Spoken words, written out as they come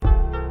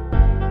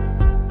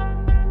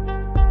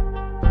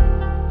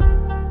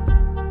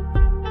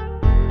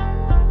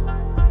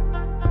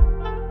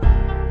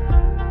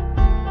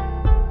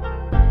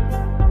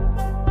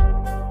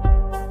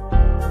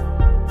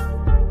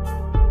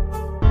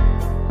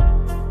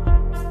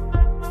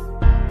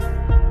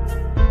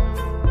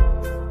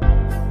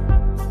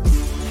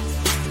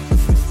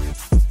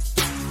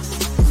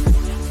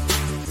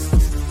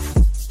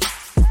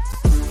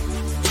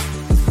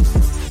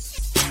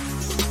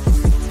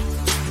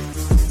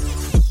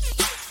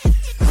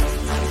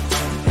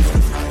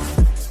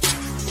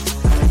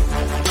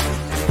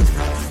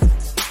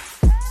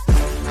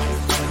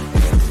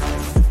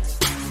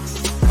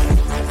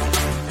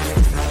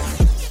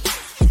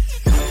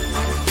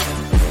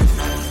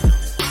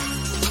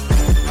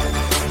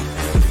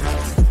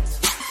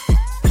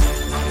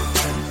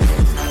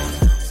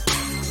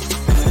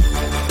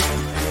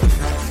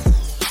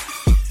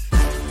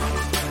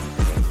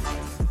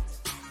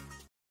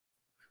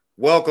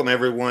Welcome,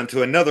 everyone,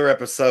 to another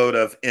episode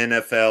of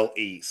NFL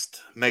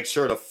East. Make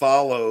sure to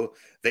follow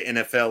the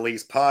NFL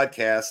East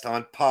podcast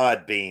on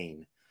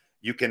Podbean.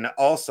 You can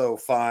also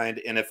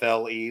find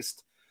NFL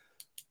East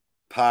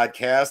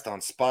podcast on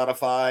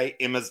Spotify,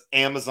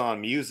 Amazon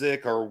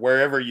Music, or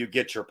wherever you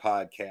get your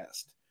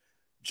podcast.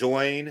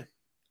 Join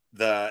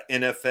the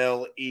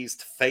NFL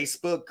East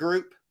Facebook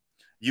group.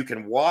 You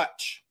can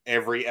watch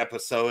every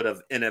episode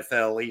of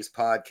NFL East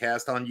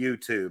podcast on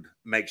YouTube.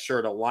 Make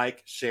sure to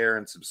like, share,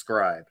 and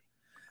subscribe.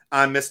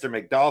 I'm Mr.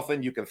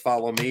 McDolphin. You can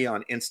follow me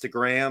on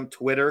Instagram,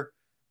 Twitter,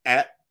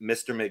 at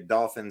Mr.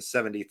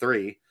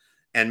 McDolphin73.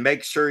 And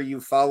make sure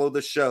you follow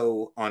the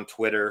show on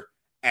Twitter,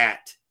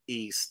 at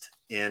East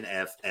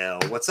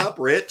NFL. What's up,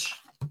 Rich?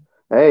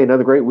 Hey,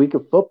 another great week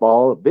of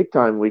football, a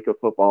big-time week of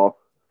football.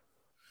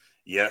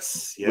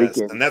 Yes.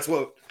 Weekend. And that's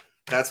what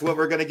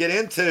we're going to get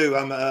into.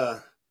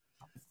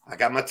 I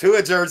got my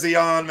Tua jersey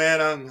on,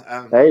 man.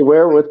 Hey,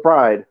 wear it with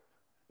pride.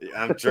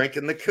 I'm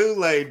drinking the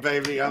Kool-Aid,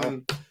 baby.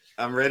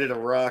 I'm ready to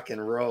rock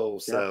and roll.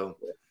 So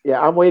yeah,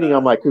 I'm waiting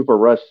on my Cooper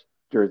Rush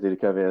jersey to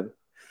come in.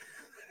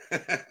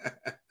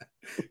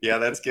 Yeah,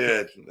 that's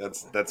good.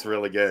 That's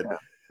really good.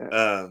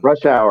 Yeah.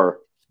 Rush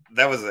hour.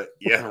 That was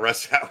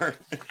Rush hour.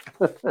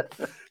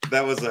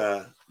 That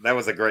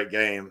was a great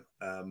game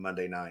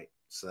Monday night.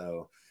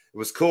 So it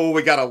was cool.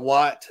 We got a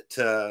lot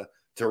to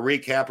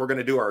recap. We're going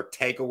to do our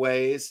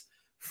takeaways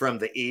from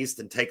the East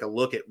and take a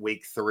look at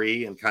week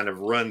 3 and kind of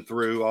run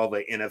through all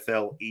the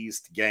NFL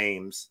East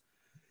games.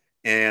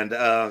 And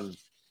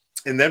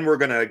then we're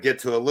going to get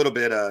to a little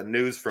bit of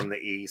news from the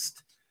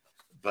East.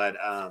 But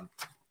I'm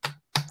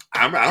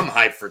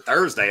hyped for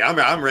Thursday.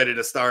 I'm ready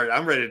to start.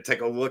 I'm ready to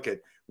take a look at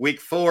week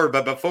 4.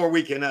 But before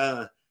we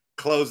can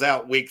close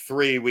out week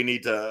 3, we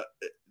need to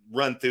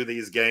run through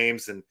these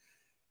games and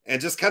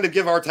just kind of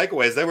give our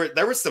takeaways.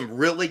 There were some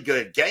really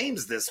good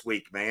games this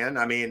week, man.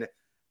 I mean,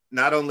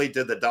 not only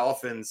did the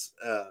Dolphins,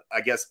 I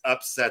guess,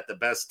 upset the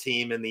best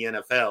team in the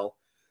NFL,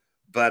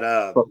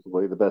 but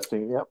possibly the best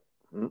team. Yep.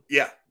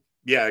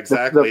 Yeah,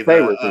 exactly. The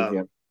favorite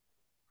team.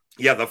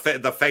 Yeah,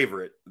 the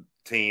favorite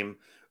team.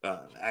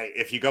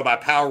 If you go by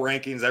power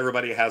rankings,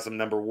 everybody has them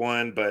number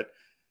 1, but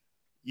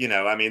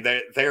I mean,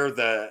 they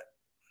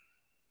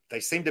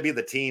seem to be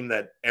the team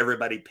that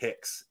everybody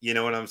picks. You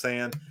know what I'm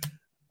saying?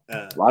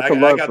 Lots of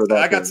love for that.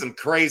 I got some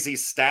crazy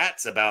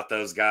stats about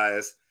those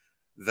guys,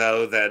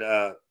 though,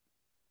 that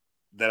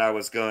I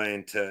was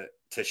going to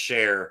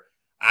share.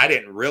 I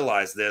didn't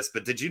realize this,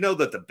 but did you know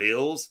that the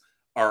Bills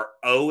are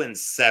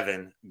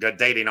 0-7,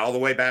 dating all the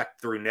way back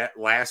through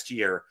last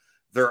year?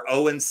 They're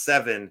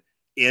 0-7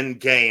 in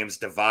games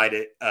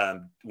divided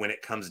when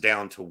it comes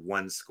down to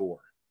one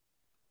score.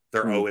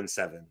 They're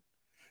 0-7.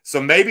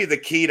 So maybe the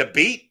key to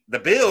beat the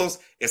Bills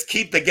is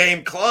keep the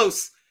game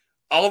close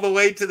all the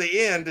way to the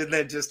end and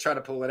then just try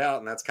to pull it out.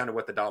 And that's kind of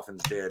what the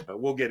Dolphins did.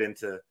 But we'll get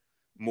into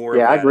more.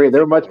 Yeah, I agree.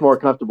 They're much more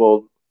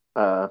comfortable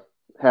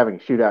having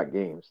shootout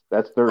games.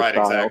 That's their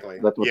style. Exactly.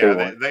 That's what they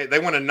want. They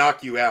want to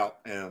knock you out.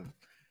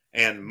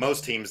 And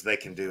most teams, they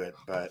can do it.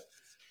 But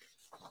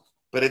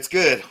it's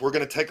good. We're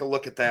going to take a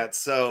look at that.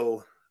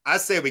 So I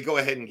say we go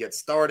ahead and get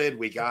started.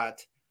 We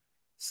got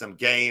some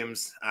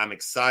games. I'm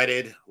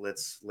excited.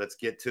 Let's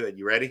get to it.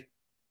 You ready?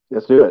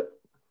 Let's do it.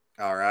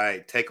 All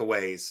right.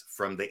 Takeaways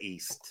from the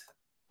East.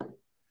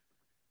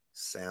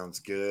 Sounds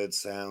good.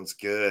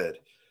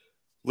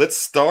 Let's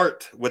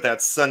start with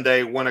that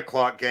Sunday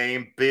 1:00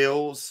 game.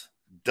 Bills,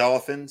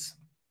 Dolphins.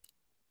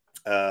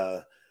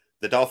 The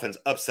Dolphins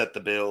upset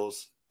the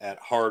Bills at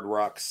Hard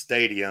Rock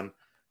Stadium,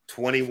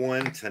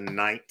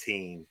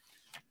 21-19.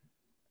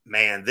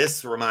 Man,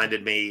 this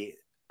reminded me,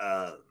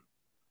 I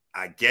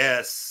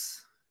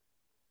guess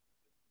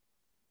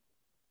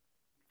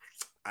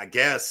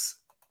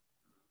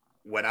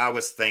what I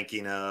was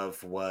thinking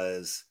of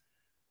was,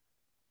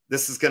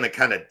 this is going to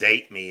kind of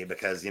date me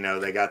because,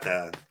 they got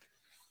the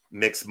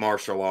mixed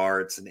martial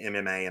arts and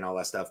MMA and all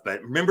that stuff.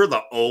 But remember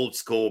the old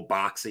school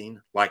boxing,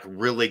 like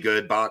really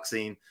good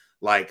boxing,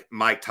 like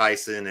Mike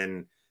Tyson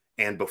and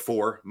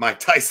before Mike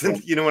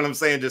Tyson, you know what I'm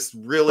saying? Just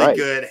really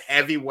good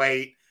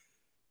heavyweight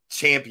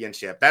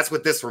championship. That's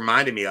what this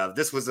reminded me of.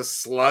 This was a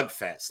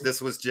slugfest.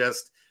 This was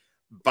just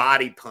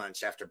body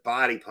punch after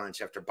body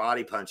punch after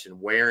body punch and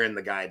wearing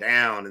the guy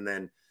down. And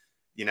then,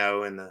 in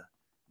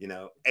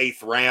the,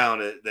 8th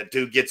round, the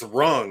dude gets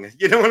rung.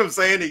 You know what I'm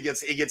saying? He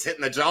gets hit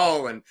in the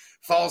jaw and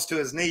falls to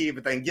his knee,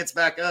 but then gets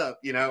back up.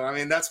 I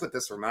mean, that's what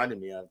this reminded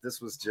me of. This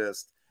was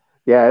just,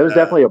 it was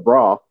definitely a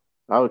brawl.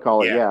 I would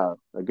call it, a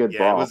good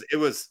brawl. It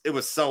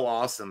was so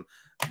awesome.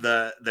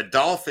 The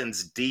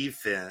Dolphins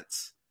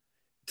defense,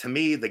 to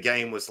me, the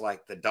game was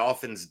like the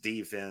Dolphins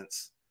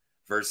defense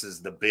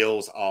versus the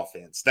Bills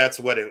offense. That's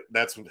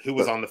who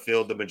was on the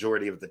field the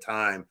majority of the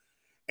time.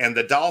 And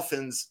the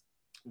Dolphins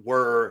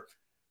were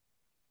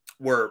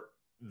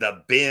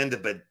the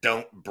bend but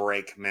don't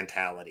break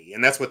mentality.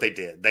 And that's what they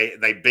did.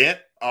 They bent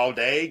all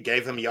day,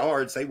 gave them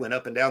yards. They went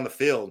up and down the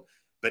field.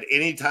 But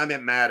anytime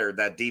it mattered,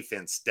 that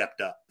defense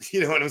stepped up.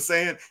 You know what I'm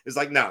saying? It's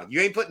like, no,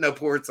 you ain't putting no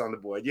ports on the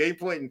board. You ain't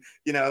putting,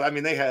 I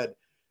mean, they had,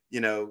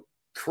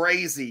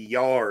 crazy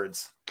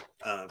yards,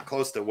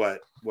 close to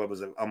what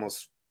was it?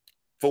 Almost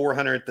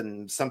 400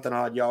 and something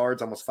odd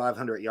yards, almost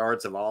 500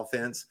 yards of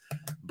offense.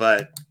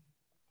 But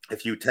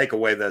if you take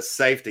away the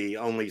safety,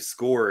 only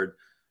scored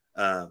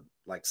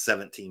like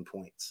 17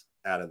 points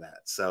out of that.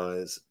 So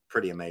it's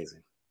pretty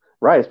amazing.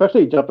 Right,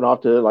 especially jumping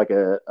off to like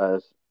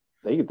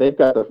they've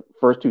got the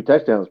first 2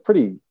 touchdowns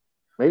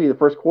maybe the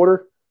first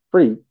quarter,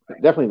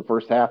 definitely the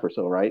first half or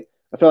so, right?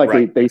 I feel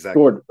like they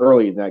scored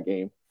early in that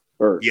game.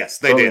 Yes,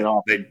 they did.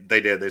 They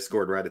did. They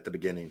scored right at the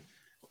beginning.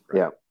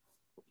 Right.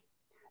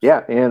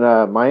 Yeah,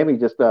 and Miami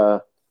just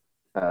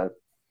stonewalled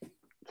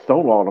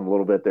them a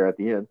little bit there at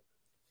the end,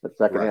 the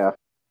second half.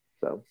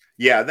 So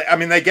yeah,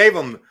 they gave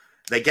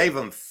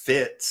them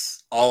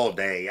fits all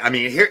day. I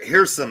mean,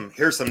 here's some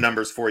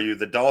numbers for you.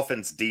 The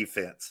Dolphins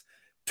defense: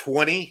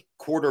 20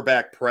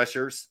 quarterback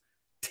pressures,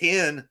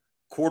 10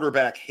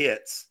 quarterback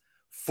hits,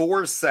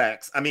 4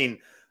 sacks. I mean,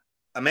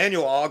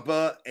 Emmanuel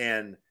Ogbah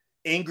and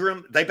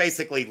Ingram, they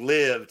basically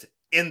lived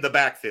in the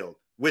backfield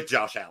with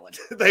Josh Allen.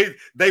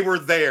 They were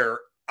there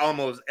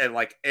almost at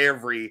like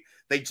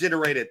they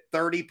generated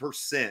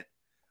 30%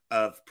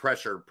 of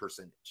pressure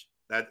percentage.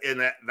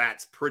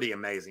 That's pretty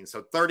amazing.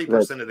 So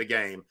 30% of the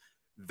game,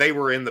 they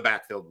were in the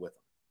backfield with him.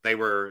 They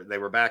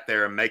were back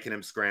there and making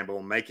him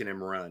scramble, making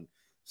him run.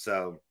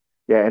 So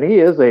yeah, and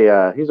he's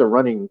a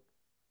running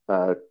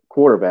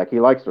quarterback. He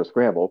likes to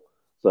scramble.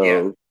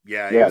 So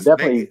yeah,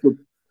 definitely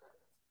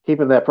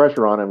keeping that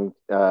pressure on him.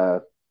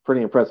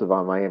 Pretty impressive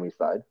on Miami's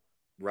side.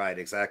 Right,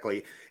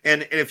 exactly.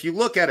 And if you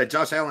look at it,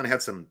 Josh Allen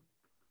had some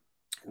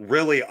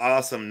really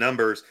awesome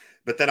numbers,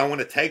 but then I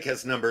want to take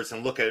his numbers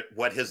and look at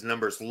what his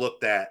numbers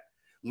look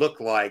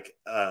like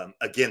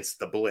against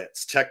the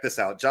blitz. Check this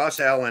out. Josh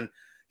Allen,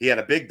 he had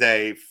a big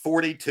day,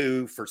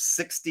 42 for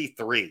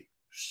 63.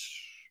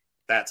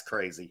 That's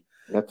crazy.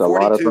 That's a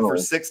lot of throwing. 42 for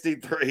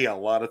 63, a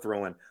lot of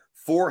throwing.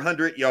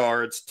 400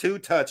 yards, 2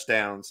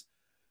 touchdowns,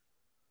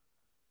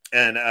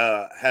 and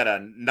had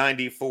a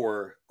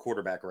 94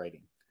 quarterback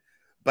rating.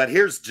 But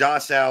here's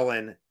Josh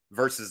Allen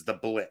versus the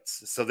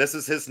blitz. So this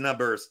is his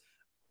numbers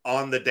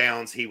on the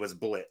downs he was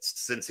blitzed.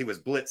 Since he was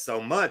blitzed so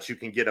much, you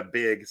can get a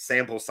big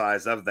sample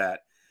size of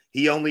that.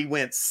 He only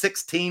went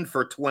 16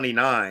 for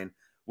 29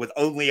 with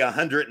only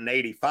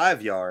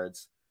 185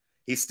 yards.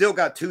 He still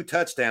got 2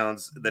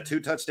 touchdowns. The 2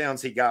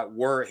 touchdowns he got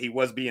he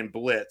was being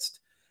blitzed.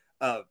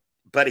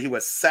 But he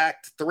was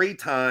sacked 3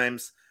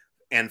 times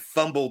and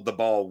fumbled the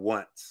ball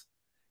once.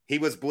 He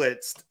was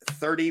blitzed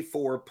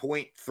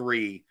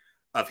 34.3%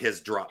 of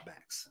his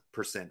dropbacks.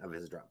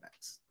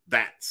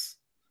 That's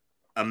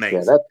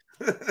amazing.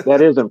 Yeah,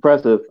 that is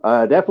impressive.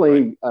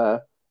 Definitely,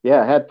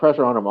 had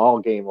pressure on him all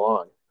game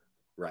long.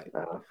 Right.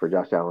 For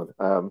Josh Allen.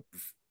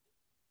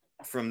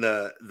 From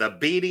the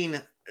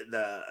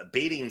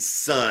beating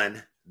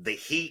sun, the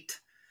heat,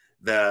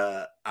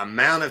 the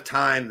amount of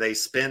time they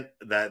spent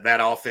that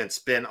offense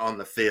spent on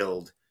the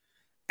field,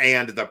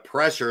 and the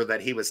pressure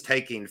that he was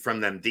taking from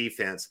them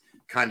defense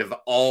kind of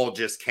all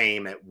just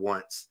came at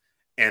once.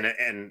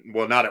 And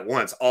well, not at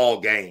once, all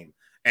game.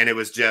 And it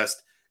was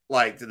just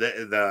like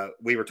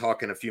we were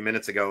talking a few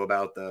minutes ago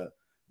about the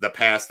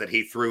pass that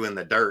he threw in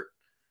the dirt.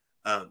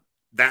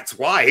 That's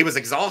why he was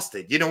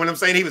exhausted. You know what I'm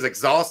saying? He was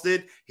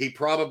exhausted. He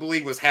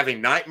probably was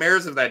having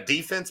nightmares of that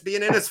defense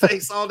being in his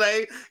face all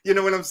day. You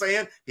know what I'm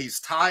saying? He's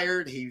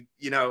tired.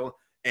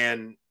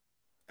 And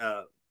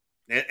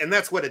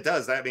that's what it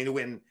does. I mean,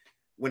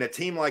 when a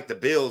team like the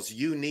Bills,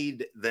 you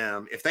need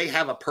them. If they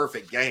have a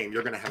perfect game,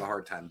 you're going to have a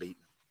hard time beating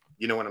them.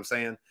 You know what I'm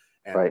saying?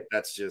 And right.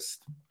 That's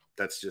just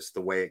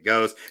the way it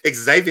goes.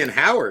 Xavier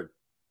Howard,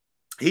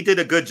 he did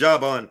a good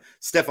job on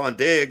Stephon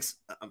Diggs,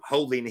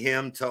 holding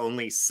him to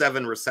only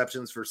 7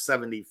 receptions for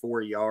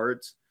 74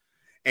 yards.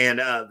 And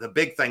the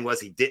big thing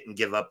was he didn't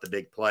give up the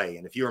big play.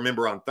 And if you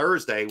remember on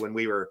Thursday when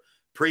we were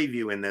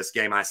previewing this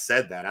game, I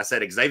said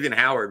Xavier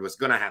Howard was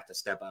going to have to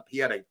step up. He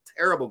had a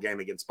terrible game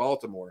against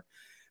Baltimore,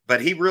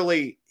 but he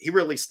really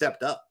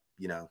stepped up,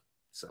 you know.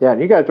 So. Yeah,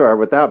 and you guys are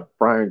without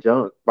Byron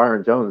Jones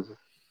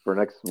for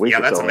next week.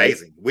 Yeah, that's so,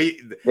 amazing. Right?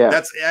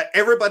 That's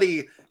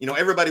everybody,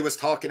 everybody was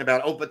talking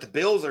about, but the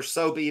Bills are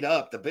so beat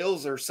up.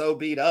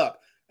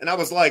 And I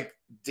was like,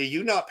 do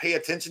you not pay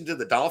attention to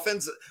the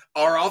Dolphins?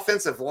 Our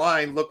offensive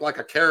line looked like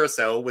a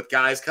carousel with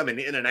guys coming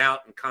in and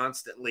out and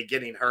constantly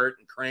getting hurt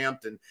and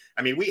cramped. And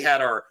I mean, we had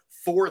our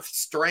 4th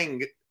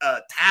string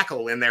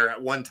tackle in there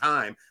at one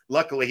time.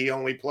 Luckily, he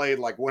only played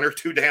like 1 or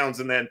 2 downs,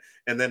 and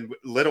then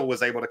Little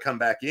was able to come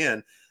back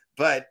in.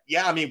 But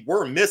yeah, I mean,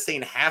 we're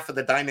missing half of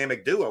the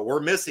dynamic duo.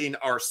 We're missing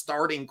our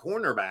starting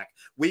cornerback.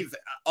 We've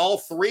all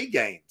 3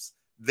 games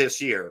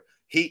this year.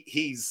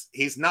 He's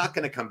not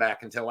going to come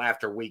back until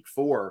after week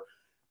 4.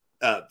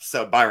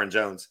 So Byron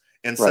Jones.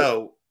 And right.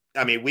 So,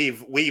 I mean,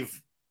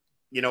 we've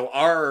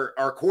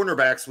our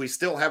cornerbacks, we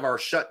still have our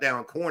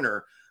shutdown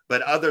corner.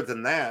 But other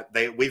than that,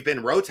 we've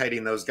been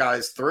rotating those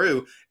guys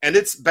through, and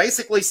it's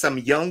basically some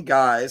young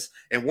guys.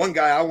 And one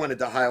guy I wanted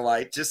to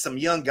highlight, just some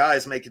young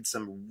guys making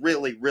some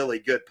really, really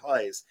good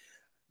plays.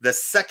 The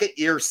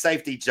second-year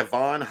safety,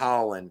 Javon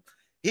Holland,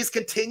 he's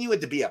continuing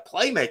to be a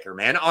playmaker,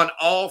 man, on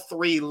all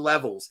three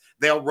levels.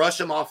 They'll rush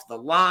him off the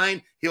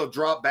line. He'll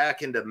drop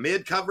back into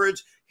mid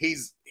coverage.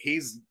 He's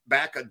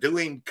back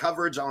doing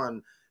coverage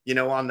on,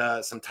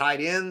 on some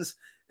tight ends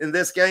in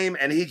this game.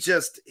 And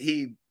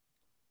he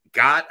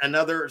got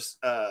another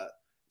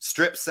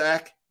strip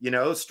sack,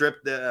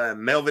 stripped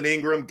Melvin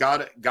Ingram,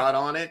 got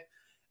on it.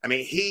 I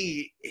mean,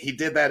 he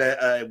did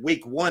that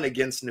week 1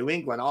 against New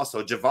England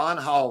also. Jevon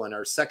Holland,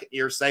 our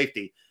second-year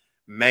safety,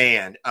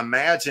 man,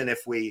 imagine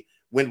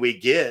when we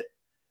get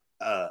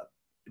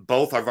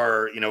both of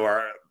our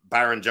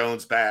Byron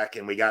Jones back,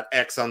 and we got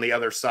X on the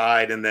other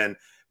side, and then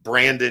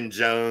Brandon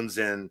Jones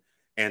and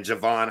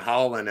Jevon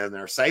Holland and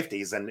their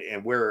safeties, and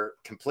we're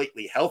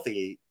completely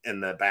healthy in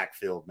the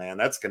backfield, man.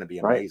 That's going to be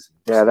amazing.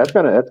 Right. Yeah, that's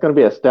gonna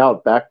be a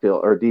stout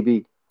backfield or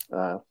DB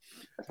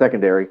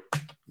secondary.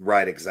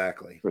 Right,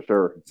 exactly. For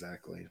sure.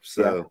 Exactly.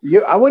 So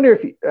I wonder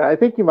I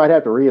think you might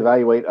have to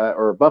reevaluate,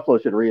 or Buffalo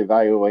should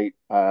reevaluate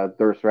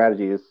their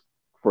strategies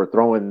for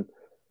throwing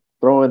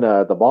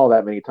the ball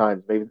that many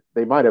times. Maybe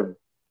they might have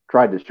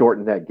tried to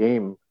shorten that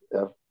game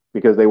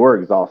because they were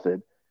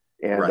exhausted.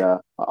 And right.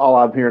 All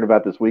I'm hearing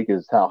about this week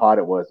is how hot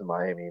it was in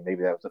Miami.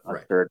 Maybe that was an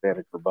unfair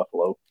advantage for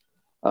Buffalo.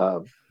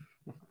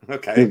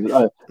 Okay.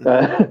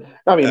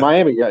 I mean,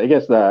 Miami, I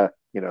guess their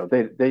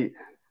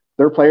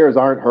players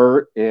aren't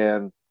hurt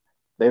and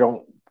they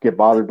don't get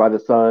bothered by the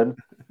sun.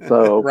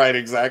 So right,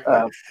 exactly.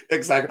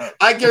 Exactly.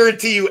 I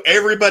guarantee you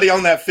everybody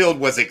on that field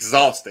was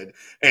exhausted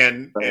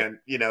and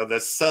the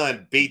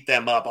sun beat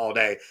them up all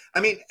day. I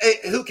mean,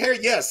 who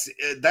cares? Yes,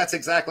 that's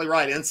exactly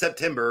right. In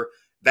September,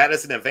 that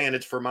is an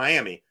advantage for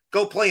Miami.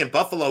 Go play in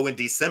Buffalo in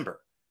December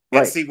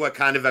and see what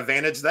kind of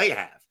advantage they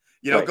have.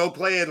 Go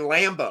play in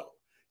Lambeau,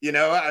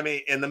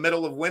 in the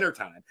middle of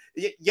wintertime.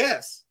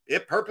 Yes,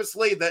 it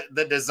purposely,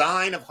 the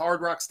design of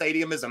Hard Rock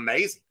Stadium is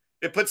amazing.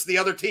 It puts the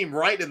other team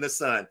right in the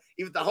sun.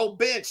 Even the whole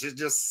bench is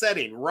just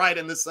setting right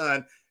in the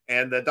sun,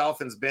 and the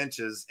Dolphins bench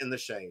is in the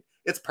shade.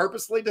 It's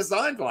purposely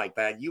designed like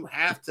that. You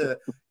have to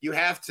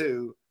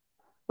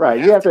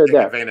right. You have to take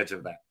advantage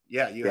of that.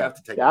 Yeah, you have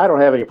to take. Yeah, I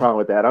don't have any problem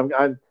with that.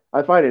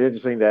 I find it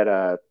interesting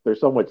that there's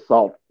so much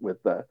salt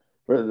with the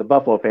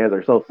Buffalo fans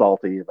are so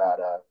salty about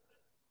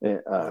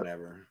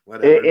whatever.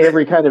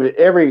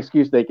 Every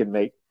excuse they can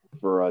make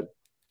for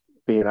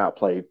being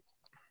outplayed.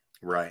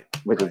 Right.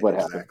 Which is what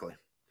happened. Exactly.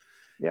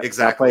 Yeah,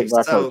 exactly.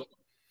 So,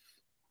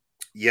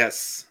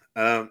 yes,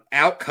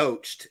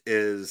 outcoached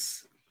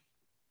is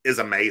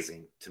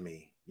amazing to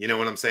me. You know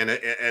what I'm saying?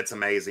 It's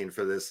amazing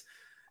for this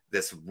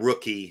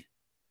rookie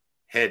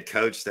head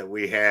coach that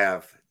we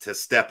have to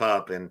step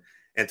up and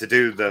to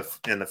do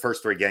in the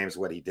first 3 games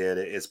what he did.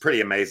 It's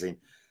pretty amazing.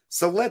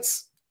 So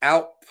let's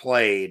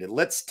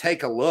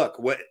take a look.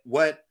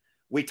 What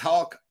we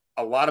talk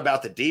a lot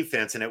about the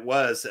defense, and it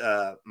was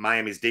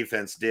Miami's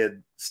defense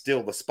did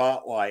steal the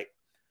spotlight.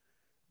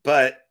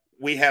 But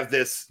we have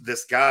this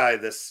guy,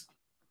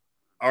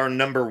 our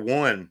number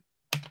 1.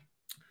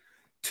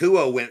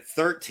 Tua went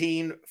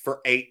 13 for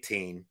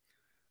 18,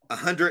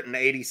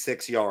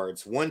 186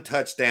 yards, 1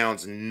 touchdown,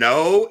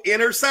 no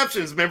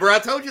interceptions. Remember, I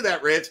told you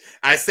that, Rich.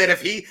 I said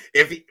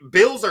if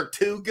Bills are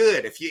too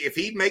good, if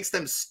he makes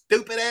them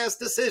stupid ass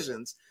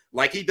decisions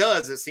like he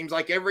does, it seems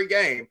like every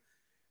game,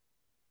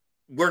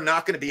 we're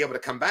not going to be able to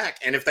come back.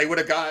 And if they would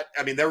have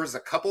there was a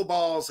couple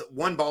balls,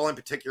 one ball in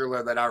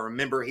particular that I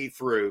remember he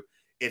threw.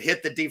 It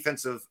hit the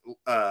defensive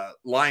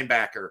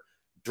linebacker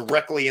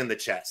directly in the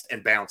chest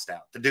and bounced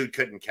out. The dude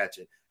couldn't catch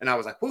it. And I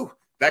was like, whew,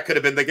 that could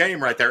have been the game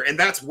right there. And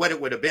that's what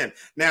it would have been.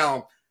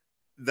 Now,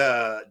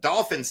 the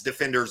Dolphins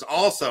defenders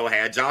also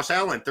had Josh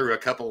Allen threw a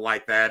couple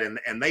like that, and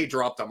they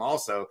dropped them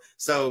also.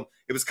 So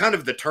it was kind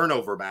of the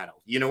turnover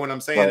battle. You know what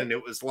I'm saying? Right. And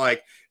it was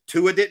like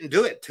Tua didn't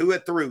do it. Tua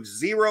threw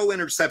 0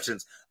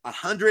 interceptions,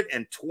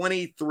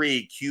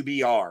 123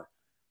 QBR.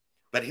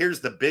 But here's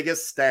the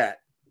biggest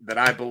stat that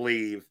I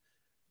believe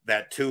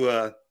that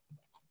Tua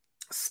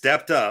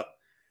stepped up,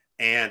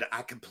 and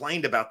I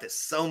complained about this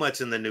so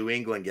much in the New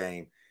England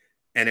game,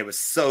 and it was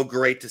so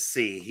great to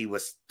see. He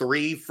was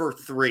 3 for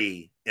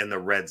 3 in the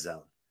red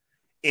zone.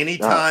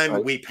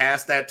 Anytime we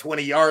passed that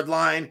 20-yard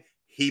line,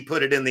 he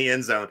put it in the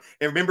end zone.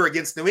 And remember,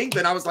 against New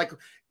England, I was like,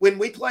 when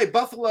we play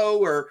Buffalo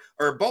or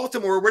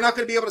Baltimore, we're not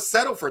going to be able to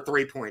settle for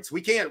 3 points.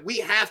 We can't. We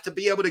have to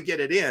be able to get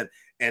it in,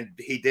 and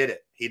he did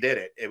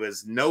it. It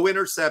was no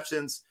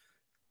interceptions.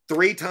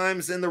 3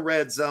 times in the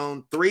red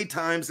zone, 3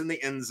 times in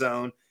the end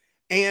zone,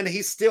 and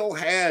he still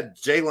had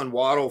Jalen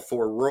Waddle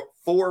for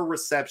 4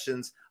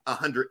 receptions,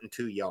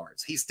 102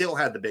 yards. He still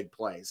had the big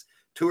plays,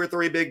 2 or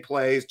 3 big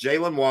plays.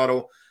 Jalen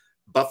Waddle,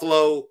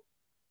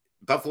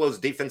 Buffalo's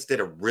defense did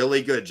a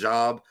really good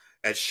job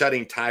at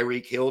shutting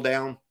Tyreek Hill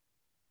down,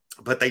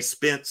 but they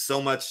spent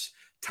so much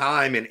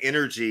time and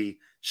energy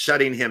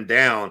shutting him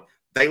down.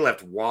 They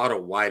left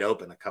Waddle wide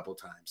open a couple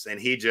times, and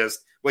he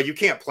you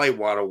can't play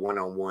Waddle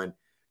one-on-one.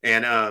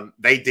 And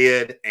they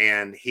did,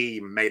 and he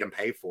made them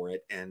pay for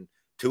it. And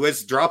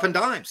Tua's dropping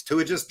dimes.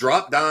 Tua just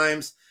dropped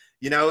dimes,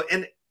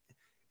 and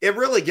it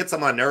really gets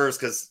on my nerves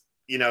because,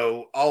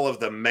 all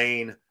of the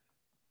main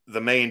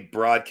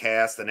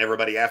broadcast and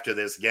everybody after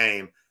this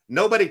game,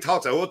 nobody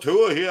talks. Oh,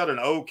 Tua, he had an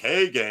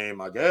okay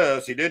game, I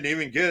guess. He didn't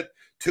even get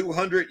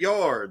 200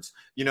 yards.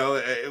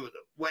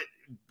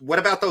 What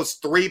about those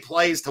 3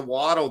 plays to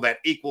Waddle that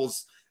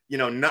equals,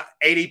 not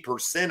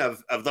 80%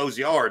 of those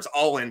yards,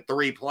 all in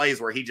 3 plays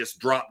where he just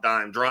drop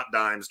dimes.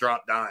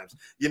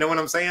 You know what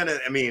I'm saying?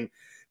 I mean,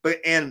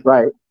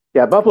 right.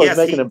 Yeah, Buffalo's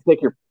making him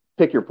pick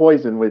your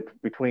poison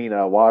between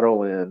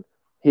Waddle and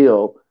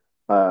Hill.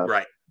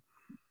 Right.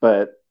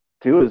 But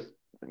Tua's,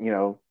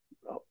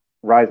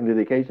 rising to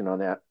the occasion on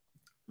that.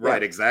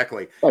 Right,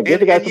 exactly. Yeah, give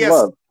the guy some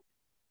love.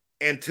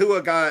 And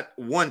Tua got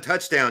 1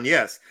 touchdown,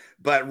 yes.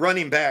 But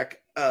running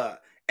back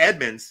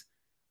Edmonds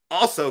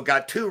also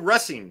got 2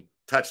 rushing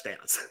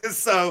touchdowns.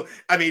 So,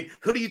 I mean,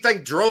 who do you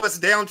think drove us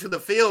down to the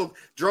field,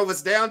 drove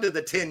us down to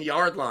the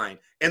 10-yard line,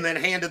 and then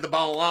handed the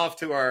ball off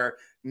to our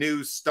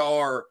new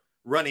star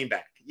running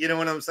back? You know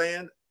what I'm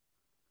saying?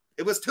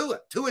 It was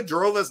Tua. Tua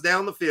drove us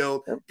down the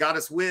field, got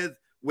us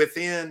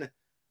within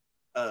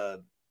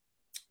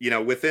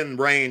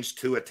range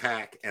to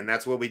attack. And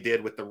that's what we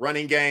did with the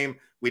running game.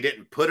 We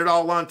didn't put it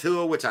all on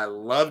Tua, which I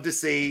love to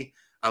see.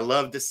 I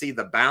love to see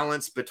the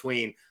balance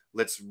between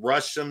let's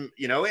rush them,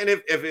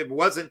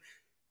 and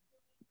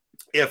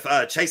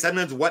if Chase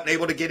Edmonds wasn't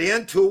able to get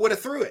in, Tua would have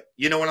threw it.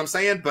 You know what I'm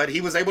saying? But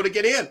he was able to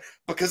get in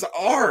because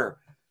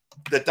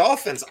the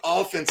Dolphins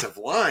offensive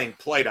line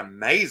played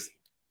amazing.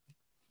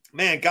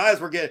 Man, guys,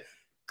 we're getting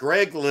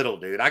Greg Little,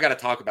 dude. I got to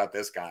talk about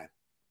this guy.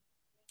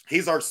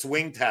 He's our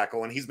swing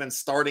tackle, and he's been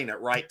starting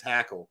at right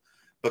tackle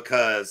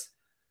because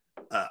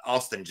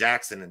Austin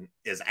Jackson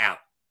is out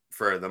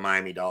for the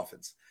Miami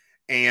Dolphins.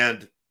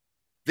 And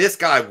this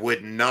guy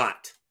would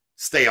not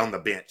stay on the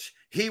bench.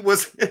 He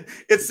was,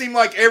 it seemed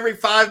like every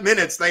 5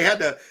 minutes they had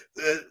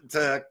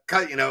to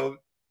cut,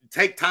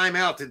 take time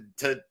out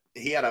to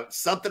he had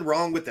something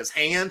wrong with his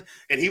hand,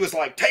 and he was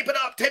like, tape it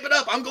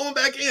up. I'm going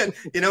back in,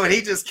 and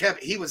he just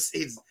kept, he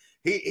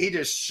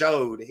just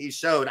showed.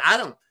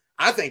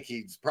 I think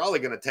he's probably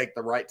going to take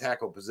the right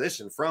tackle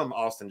position from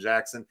Austin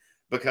Jackson,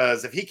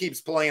 because if he keeps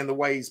playing the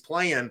way he's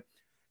playing,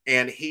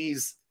 and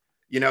he's,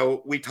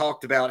 we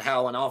talked about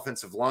how an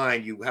offensive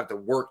line, you have to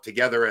work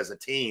together as a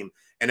team.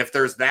 And if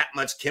there's that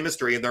much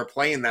chemistry and they're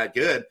playing that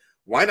good,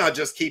 why not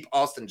just keep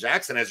Austin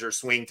Jackson as your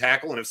swing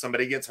tackle? And if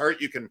somebody gets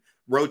hurt, you can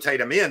rotate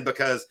him in,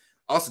 because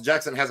Austin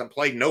Jackson hasn't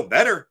played no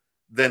better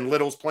than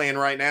Little's playing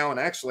right now. And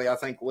actually, I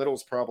think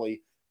Little's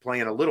probably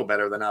playing a little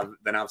better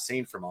than I've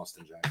seen from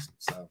Austin Jackson.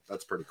 So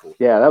that's pretty cool.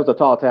 Yeah, that was a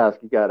tall task.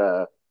 You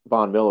got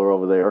Von Miller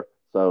over there.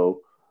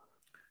 So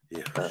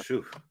yeah,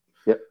 shoot.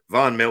 Yep.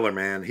 Von Miller,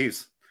 man,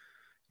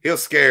 he'll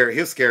scare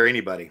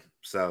anybody.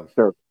 So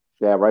sure.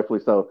 Yeah,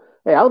 rightfully so.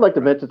 Hey, I would like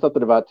to mention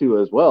something about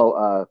Tua as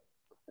well.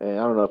 And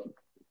I don't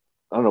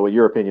know what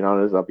your opinion on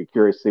it is. I'll be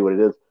curious to see what it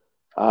is.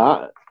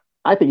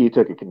 I think he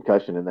took a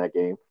concussion in that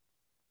game.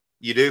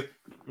 You do?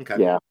 Okay.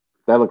 Yeah,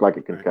 that looked like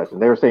a concussion.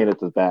 They were saying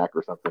it's his back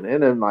or something,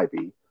 and it might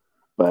be,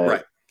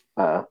 but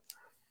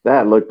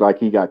that looked like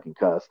he got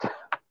concussed.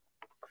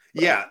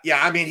 Yeah.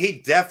 I mean,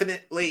 he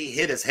definitely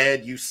hit his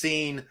head. You've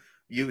seen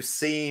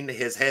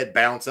his head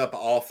bounce up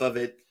off of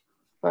it.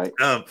 Right.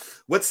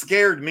 What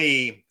scared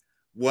me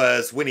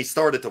was when he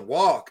started to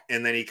walk,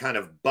 and then he kind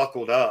of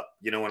buckled up.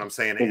 You know what I'm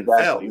saying? And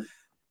fell.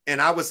 And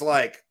I was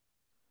like,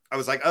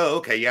 oh,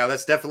 okay, yeah,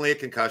 that's definitely a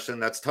concussion.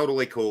 That's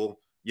totally cool.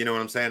 You know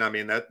what I'm saying? I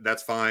mean,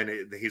 that's fine.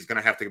 He's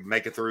going to have to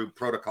make it through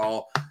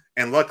protocol.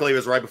 And luckily it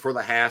was right before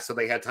the half, so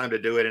they had time to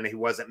do it, and he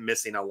wasn't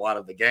missing a lot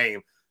of the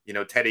game.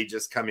 Teddy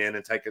just come in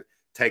and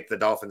take the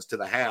Dolphins to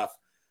the half.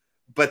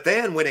 But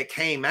then when it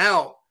came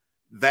out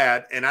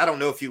that, and I don't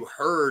know if you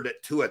heard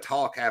Tua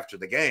talk after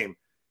the game,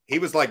 he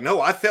was like,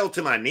 no, I fell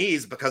to my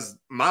knees because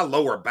my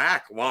lower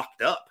back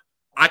locked up.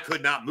 I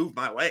could not move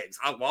my legs.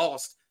 I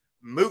lost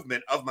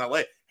movement of my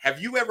leg.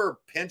 Have you ever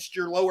pinched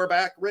your lower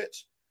back,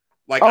 Rich?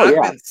 Like, I've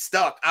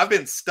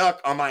been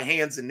stuck on my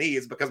hands and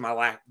knees because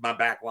my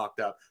back locked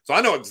up. So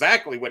I know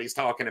exactly what he's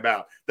talking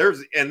about.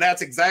 And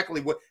that's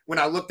exactly what, when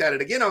I looked at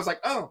it again, I was like,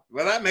 oh,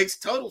 well, that makes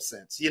total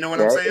sense. You know what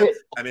I'm saying?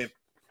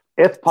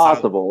 It's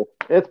possible.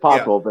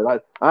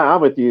 But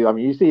I'm with you. I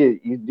mean,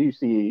 you do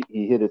see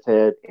he hit his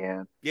head,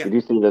 and you do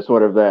see the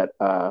sort of that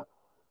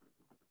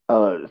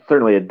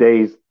certainly a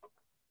dazed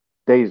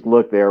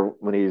look there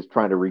when he's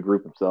trying to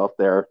regroup himself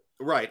there.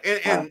 Right.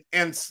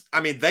 And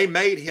I mean, they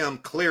made him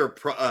clear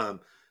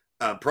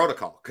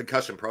protocol,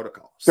 concussion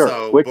protocol. Sure.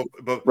 So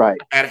right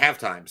at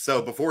halftime.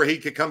 So before he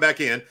could come back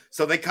in.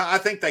 So I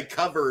think they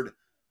covered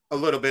a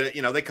little bit,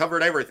 they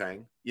covered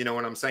everything, you know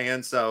what I'm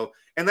saying? So,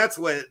 and that's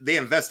what the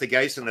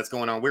investigation that's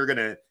going on. We're going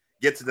to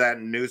get to that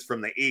in news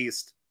from the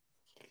East.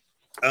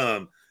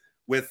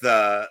 With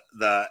the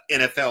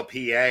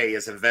NFLPA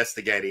is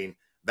investigating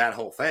that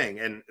whole thing.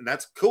 And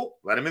that's cool.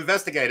 Let them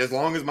investigate. As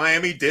long as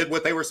Miami did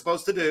what they were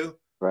supposed to do.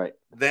 Right.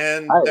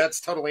 Then that's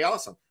totally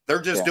awesome.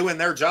 They're just doing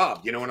their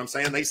job. You know what I'm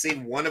saying? They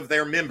seen one of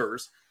their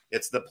members.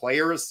 It's the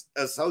Players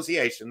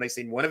Association. They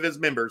seen one of his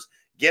members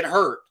get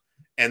hurt,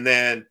 and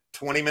then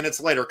 20 minutes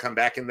later come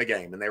back in the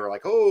game. And they were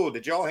like, oh,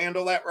 did y'all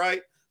handle that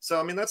right? So,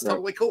 I mean, that's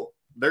totally cool.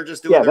 They're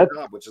just doing their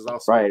job, which is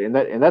awesome. Right, and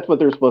that's what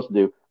they're supposed to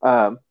do.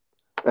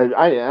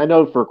 I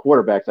know for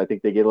quarterbacks, I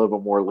think they get a little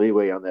bit more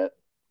leeway on that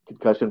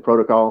concussion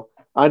protocol.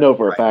 I know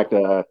for a fact.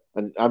 And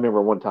I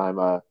remember one time,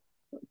 a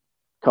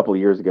couple of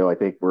years ago, I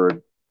think, where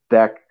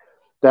Dak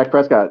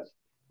Prescott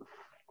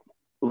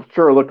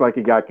sure looked like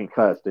he got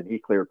concussed, and he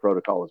cleared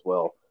protocol as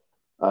well.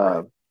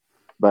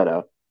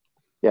 But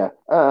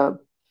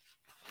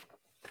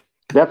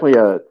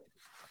definitely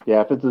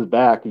if it's his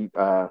back,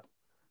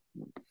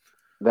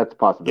 that's a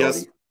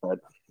possibility.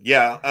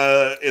 Yes.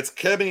 But it's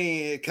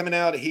coming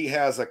out. He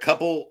has a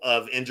couple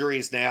of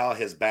injuries now.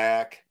 His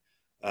back,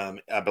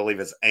 I believe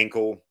his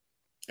ankle.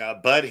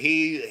 But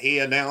he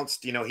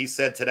announced, he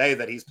said today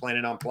that he's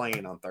planning on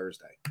playing on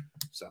Thursday.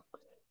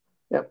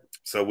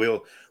 So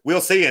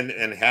we'll see,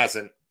 and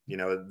hasn't,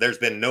 there's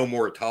been no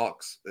more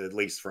talks, at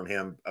least from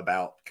him,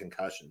 about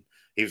concussion.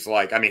 He was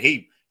like,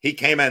 he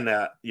came in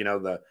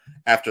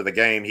after the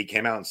game, he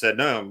came out and said,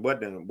 no, it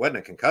wasn't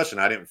a concussion.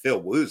 I didn't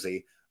feel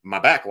woozy. My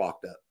back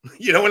locked up.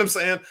 You know what I'm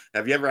saying?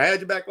 Have you ever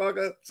had your back locked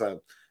up?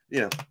 So,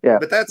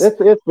 but that's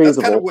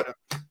kind of what.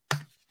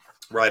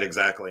 Right,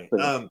 exactly.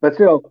 But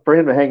still, for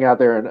him to hang out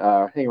there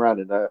and hang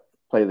around and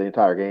play the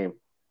entire game,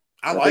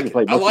 I like it.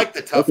 I like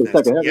the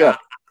toughness.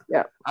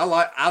 Yeah.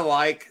 I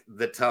like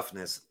the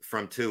toughness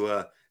from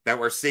Tua that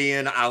we're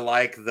seeing. I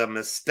like the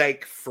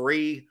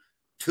mistake-free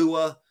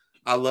Tua.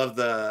 I love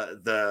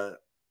the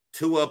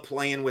Tua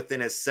playing within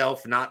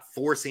himself, not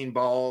forcing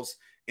balls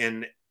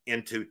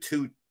into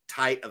too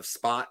tight of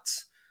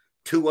spots.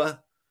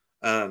 Tua,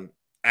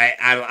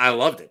 I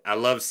loved it. I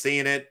love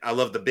seeing it. I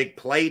love the big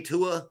play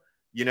Tua.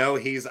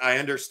 I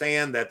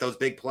understand that those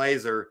big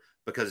plays are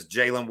because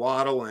Jalen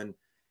Waddle and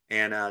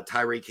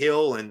Tyreek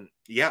Hill, and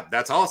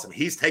that's awesome.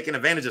 He's taking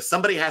advantage of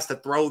somebody has to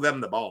throw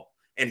them the ball,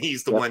 and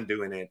he's the one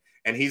doing it,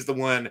 and he's the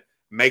one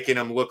making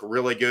them look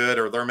really good,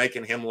 or they're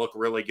making him look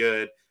really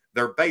good.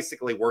 They're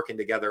basically working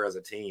together as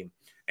a team,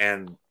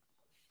 and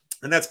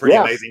that's pretty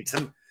amazing.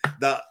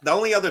 The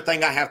only other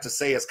thing I have to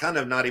say is kind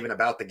of not even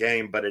about the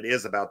game, but it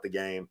is about the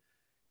game,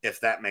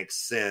 if that makes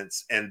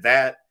sense, and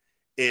that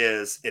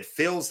is it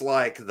feels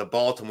like the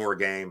Baltimore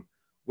game.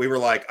 We were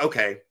like,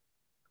 okay,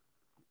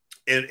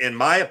 in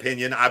my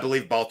opinion, I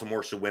believe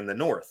Baltimore should win the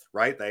North,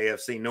 right? The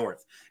AFC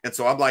North. And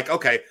so I'm like,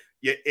 okay,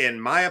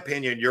 in my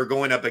opinion, you're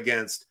going up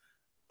against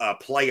a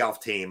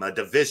playoff team, a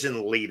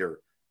division leader.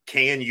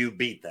 Can you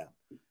beat them?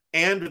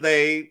 And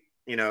they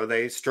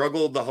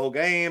struggled the whole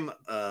game.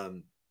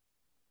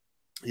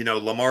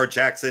 Lamar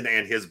Jackson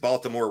and his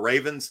Baltimore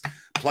Ravens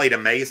played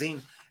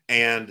amazing,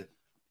 and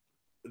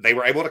they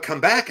were able to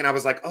come back. And I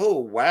was like, oh,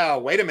 wow,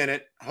 wait a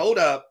minute. Hold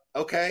up.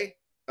 Okay.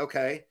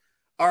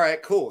 All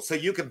right, cool. So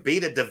you could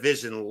beat a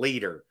division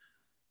leader.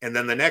 And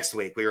then the next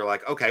week we were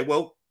like, okay,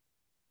 well,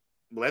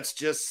 let's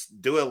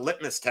just do a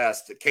litmus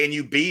test. Can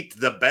you beat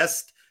the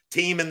best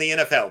team in the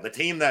NFL? The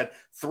team that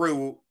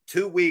through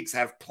 2 weeks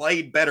have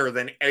played better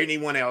than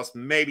anyone else,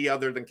 maybe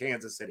other than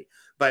Kansas City.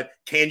 But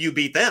can you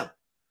beat them?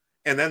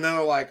 And then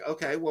they're like,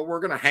 okay, well, we're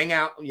going to hang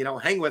out,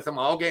 hang with them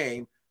all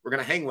game. We're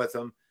going to hang with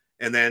them.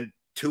 And then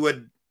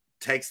Tua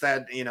takes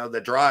that,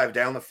 the drive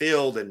down the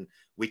field, and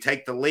we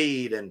take the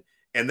lead, and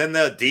then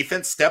the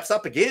defense steps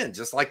up again,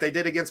 just like they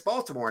did against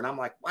Baltimore. And I'm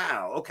like,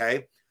 wow,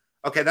 okay,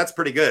 that's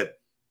pretty good.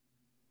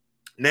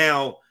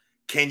 Now,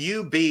 can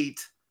you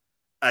beat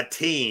a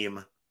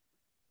team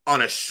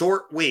on a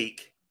short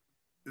week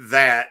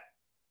that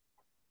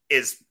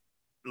is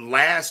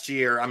last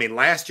year's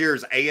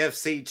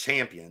AFC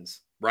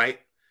champions, right?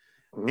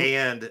 Mm-hmm.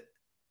 And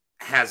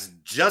has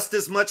just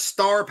as much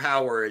star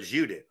power as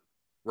you do,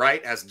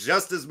 right? Has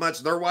just as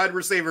much. Their wide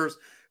receivers,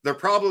 they're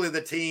probably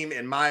the team,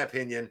 in my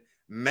opinion,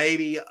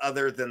 maybe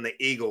other than the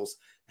Eagles,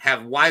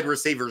 have wide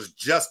receivers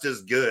just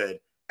as good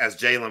as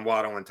Jalen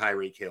Waddle and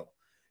Tyreek Hill.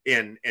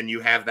 And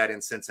you have that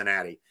in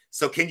Cincinnati.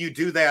 So can you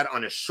do that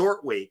on a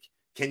short week?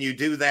 Can you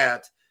do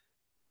that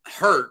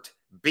hurt,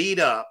 beat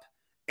up,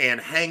 and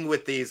hang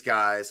with these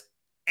guys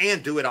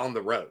and do it on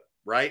the road,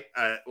 right?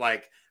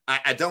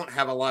 I don't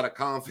have a lot of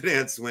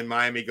confidence when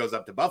Miami goes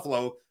up to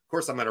Buffalo. Of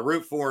course, I'm going to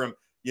root for them.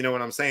 You know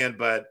what I'm saying?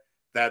 But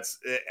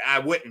I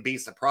wouldn't be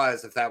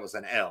surprised if that was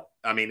an L.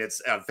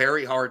 It's a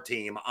very hard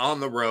team on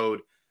the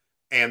road,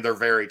 and they're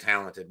very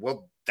talented.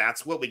 Well,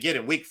 that's what we get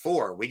in week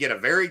 4. We get a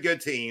very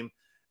good team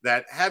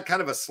that had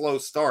kind of a slow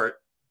start,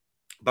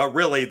 but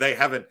really they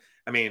haven't.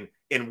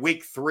 In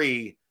week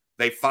 3,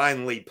 they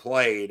finally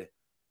played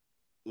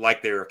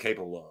like they were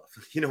capable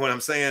of. You know what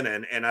I'm saying?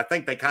 And I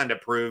think they kind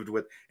of proved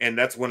and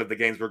that's one of the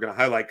games we're going to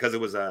highlight because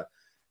it was a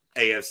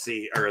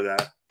AFC or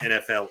the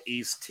NFL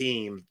East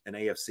team, an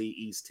AFC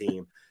East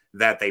team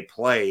that they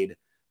played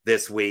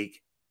this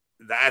week.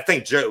 I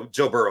think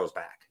Joe Burrow's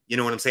back. You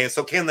know what I'm saying?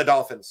 So can the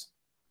Dolphins,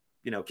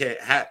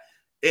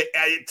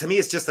 to me,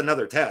 it's just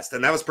another test.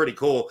 And that was pretty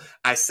cool.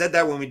 I said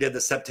that when we did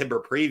the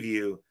September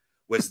preview,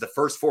 was the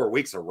first 4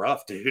 weeks are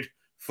rough, dude.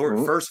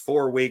 First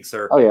 4 weeks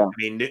are,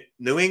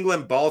 New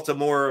England,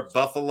 Baltimore,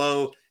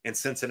 Buffalo, and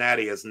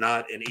Cincinnati is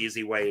not an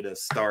easy way to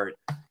start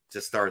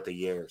the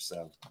year.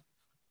 So,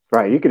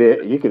 right. You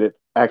could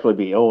actually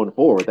be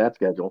 0-4 with that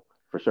schedule.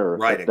 for sure.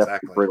 Right,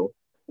 exactly. Brutal.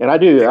 And I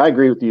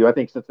agree with you. I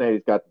think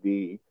Cincinnati's got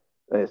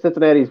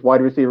Cincinnati's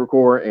wide receiver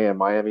core and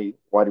Miami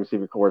wide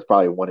receiver core is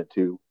probably 1 and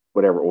 2,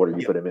 whatever order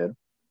you put them in.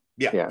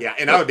 Yeah.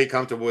 And I would be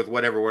comfortable with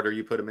whatever order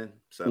you put them in.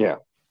 So yeah.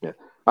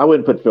 I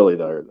wouldn't put Philly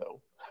there though.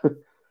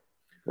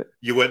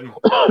 You wouldn't?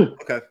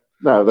 Okay.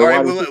 No. All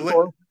right.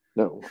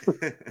 No.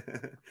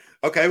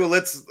 Okay. Well,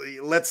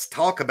 let's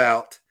talk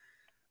about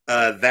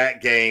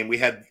that game. We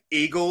had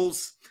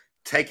Eagles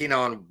taking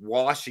on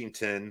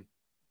Washington.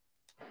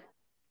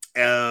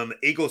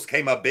 Eagles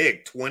came up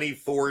big,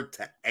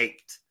 24-8.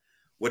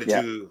 What did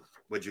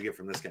you get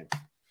from this game?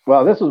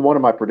 Well, this was one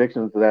of my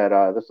predictions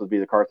that this would be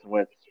the Carson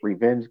Wentz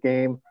revenge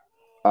game,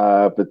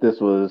 but this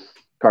was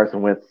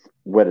Carson Wentz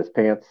wet his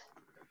pants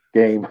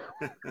game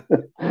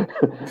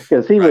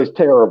because he was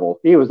terrible.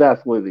 He was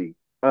absolutely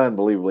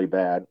unbelievably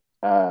bad.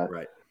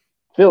 Right.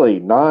 Philly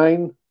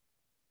 9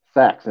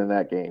 sacks in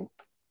that game.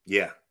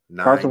 Yeah,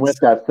 Carson Wentz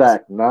got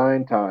sacked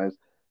 9 times.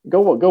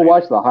 Go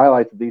watch the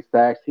highlights of these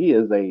sacks. He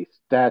is a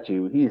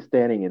statue. He is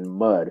standing in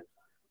mud.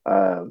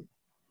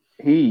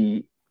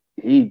 He's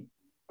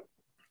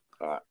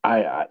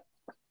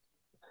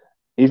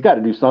got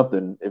to do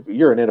something. If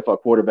you're an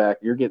NFL quarterback,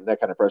 you're getting that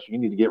kind of pressure. You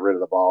need to get rid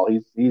of the ball.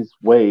 He's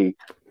way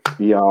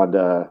beyond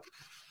a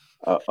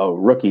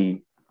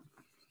rookie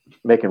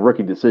making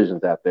rookie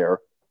decisions out there.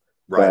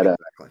 Right, but,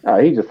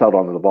 exactly. He just held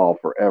on to the ball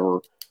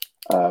forever.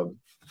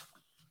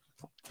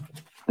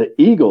 The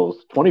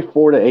Eagles,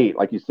 24-8,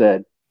 like you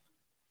said,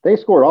 they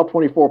scored all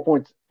 24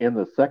 points in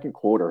the second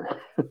quarter.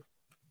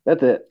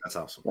 That's it. That's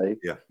awesome. Right?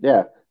 Yeah.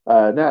 Yeah.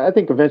 Now I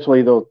think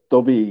eventually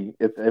they'll be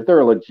if they're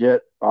a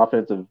legit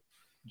offensive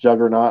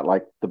juggernaut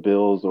like the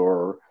Bills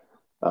or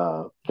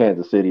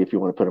Kansas City, if you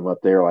want to put them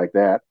up there like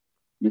that,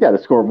 you got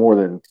to score more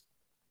than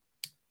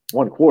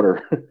one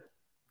quarter.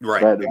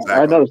 Right. But exactly.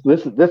 I noticed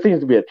this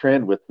seems to be a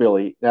trend with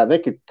Philly. Now they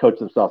could coach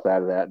themselves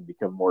out of that and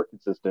become more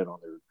consistent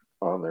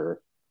on their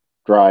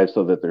drive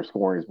so that their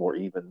scoring is more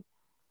even.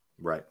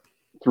 Right.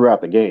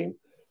 Throughout the game.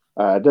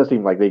 It does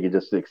seem like they could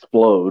just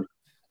explode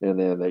and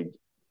then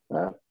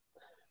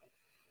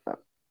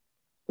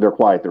they're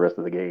quiet the rest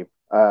of the game.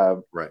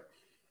 Right.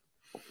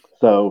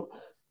 So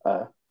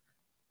let's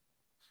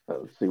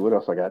see what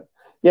else I got.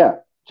 Yeah,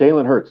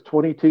 Jalen Hurts,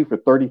 22 for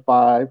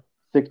 35,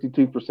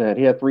 62%.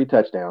 He had 3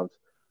 touchdowns.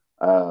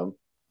 I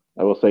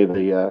will say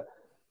the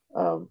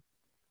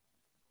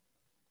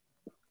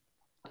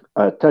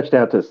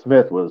touchdown to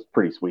Smith was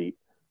pretty sweet.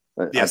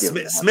 Yeah,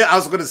 Smith. I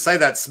was going to say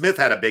that Smith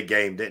had a big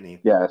game, didn't he?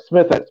 Yeah,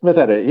 Smith had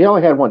he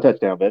only had 1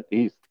 touchdown, but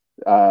he's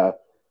I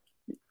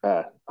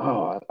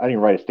didn't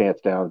write his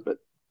stance down, but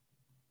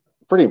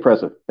pretty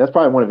impressive. That's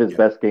probably one of his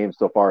best games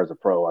so far as a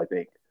pro, I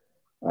think.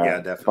 Yeah,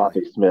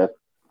 definitely. Devontae Smith.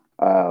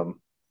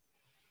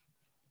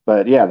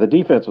 But yeah, the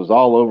defense was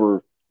all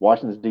over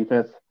Washington's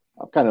defense.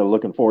 I'm kind of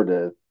looking forward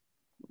to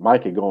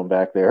Micah going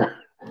back there.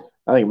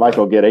 I think Micah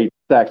will get 8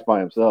 sacks by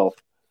himself.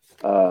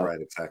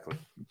 Right, exactly.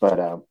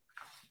 But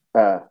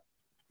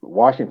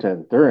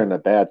Washington, they're in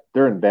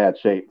bad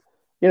shape.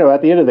 You know,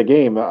 at the end of the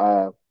game,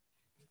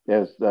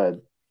 as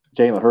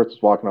Jalen Hurts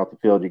was walking off the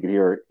field, you could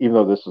hear, even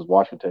though this is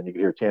Washington, you could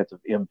hear a chance of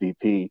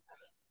MVP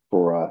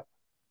for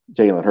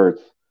Jalen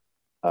Hurts.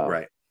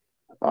 Right.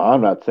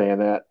 I'm not saying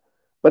that,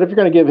 but if you're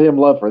going to give him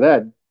love for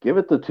that, give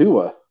it to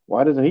Tua.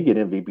 Why doesn't he get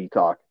MVP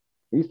talk?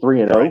 He's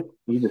 3-0. Right.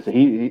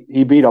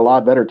 He beat a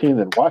lot better team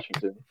than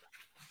Washington.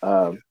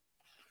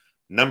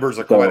 Numbers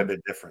are quite a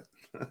bit different.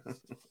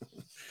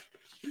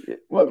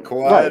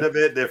 Quite a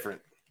bit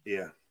different.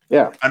 Yeah.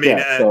 Yeah. I mean,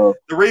 the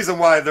reason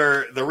why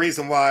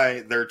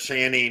they're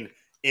chanting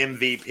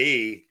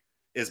MVP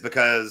is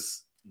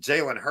because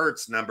Jalen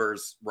Hurts'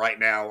 numbers right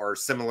now are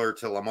similar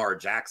to Lamar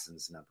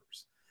Jackson's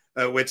numbers,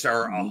 which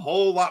are a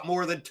whole lot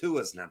more than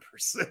Tua's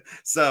numbers.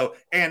 So,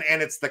 and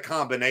it's the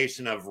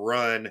combination of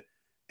run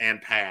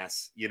and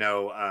pass. You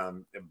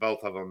know,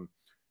 both of them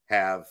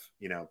have,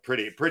 you know,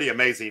 pretty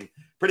amazing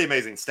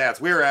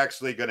stats. We're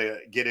actually going to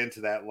get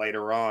into that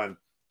later on.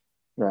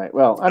 Right.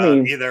 Well, I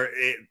mean,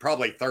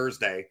 probably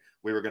Thursday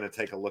we were going to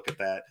take a look at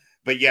that.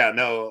 But yeah,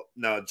 no,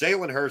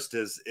 Jalen Hurts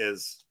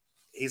is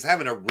he's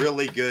having a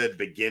really good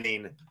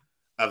beginning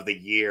of the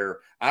year.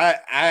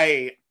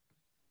 I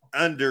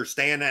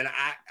understand, and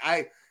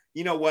I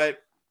you know what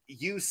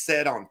you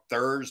said on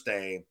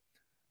Thursday's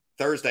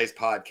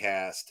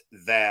podcast,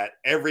 that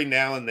every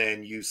now and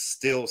then you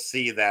still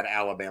see that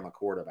Alabama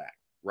quarterback,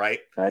 right?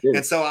 I did.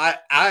 And so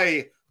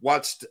I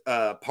watched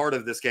part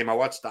of this game. I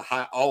watched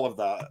all of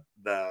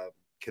the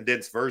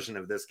condensed version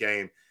of this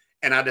game,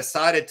 and I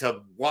decided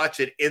to watch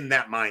it in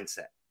that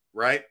mindset,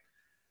 right?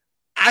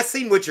 I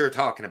seen what you were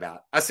talking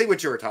about.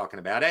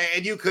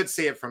 And you could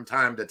see it from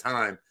time to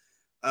time.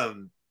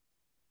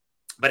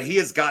 But he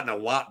has gotten a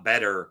lot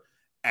better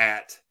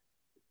at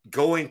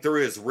going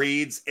through his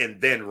reads and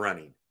then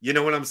running. You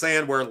know what I'm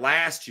saying? Where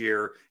last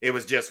year it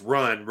was just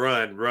run.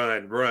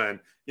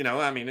 You know,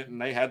 I mean,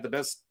 and they had the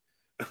best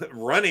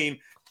running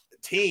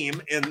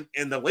team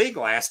in the league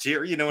last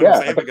year. You know what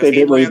I'm saying? Because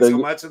he ran so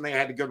much and they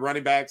had good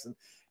running backs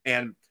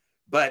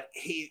but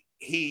he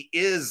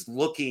is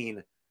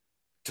looking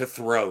to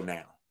throw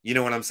now. You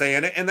know what I'm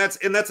saying? And that's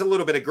a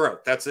little bit of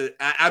growth.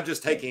 I'm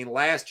just taking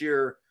last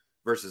year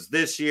versus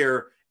this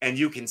year, and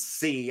you can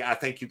see, I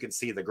think you can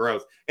see the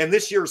growth. And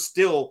this year's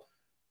still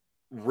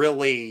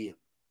really,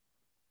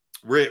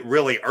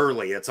 really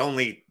early. It's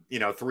only,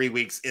 3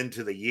 weeks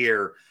into the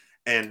year.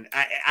 And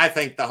I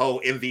think the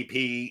whole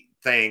MVP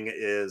thing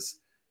is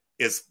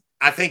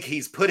I think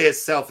he's put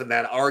himself in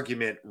that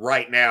argument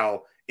right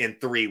now in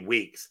 3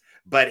 weeks,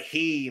 but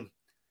he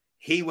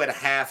would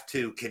have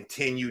to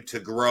continue to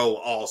grow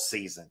all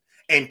season.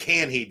 And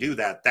can he do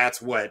that?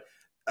 That's what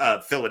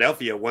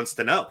Philadelphia wants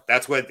to know.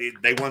 That's what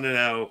they want to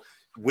know.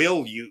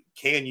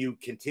 Can you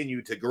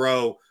continue to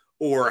grow,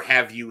 or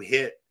have you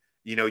hit,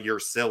 your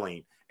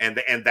ceiling?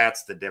 And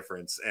that's the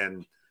difference.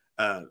 And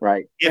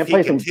right. If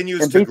he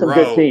continues to grow,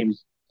 some good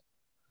teams.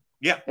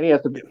 Yeah. And he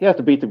has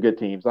to beat some good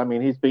teams. I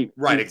mean, he's beat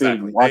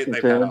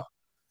Washington.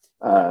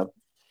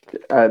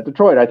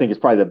 Detroit, I think, is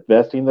probably the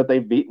best team that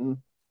they've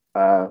beaten.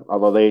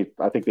 Although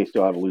I think they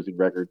still have a losing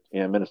record,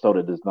 and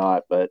Minnesota does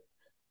not. But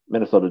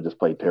Minnesota just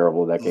played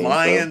terrible that game.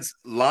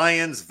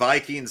 Lions,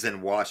 Vikings,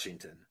 and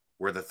Washington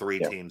were the 3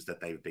 teams that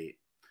they've beat.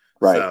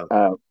 Right. So,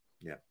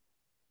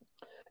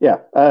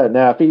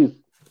 now, if he's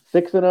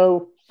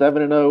 6-0,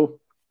 7-0,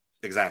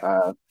 exactly.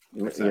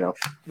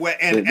 Well,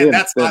 and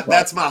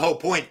that's my whole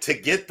point. To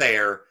get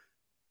there,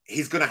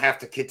 he's going to have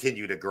to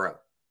continue to grow.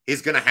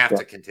 He's going to have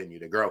to continue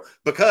to grow,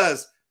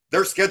 because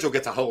their schedule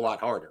gets a whole lot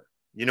harder.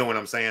 You know what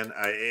I'm saying?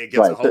 It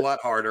gets a whole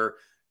lot harder.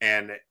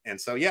 And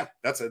so,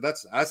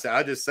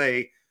 I just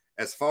say,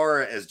 as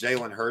far as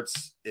Jalen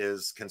Hurts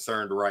is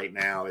concerned right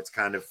now, it's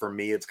kind of, for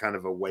me, it's kind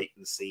of a wait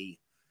and see,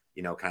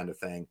 kind of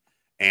thing.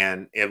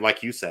 And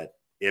like you said,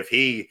 if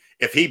he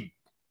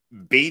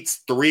beats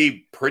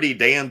 3 pretty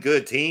damn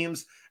good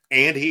teams,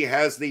 and he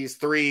has these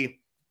 3,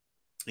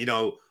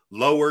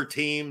 lower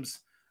teams,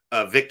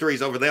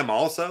 victories over them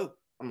also,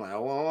 I'm like,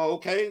 well,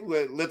 okay,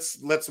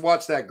 let's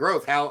watch that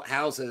growth.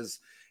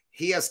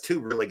 He has 2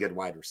 really good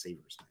wide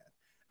receivers, man.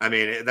 I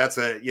mean, that's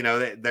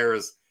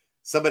there's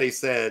somebody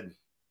said,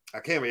 I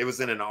can't remember, it was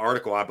in an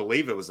article, I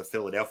believe it was a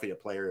Philadelphia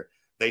player.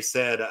 They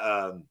said,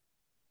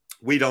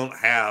 we don't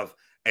have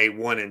a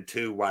 1 and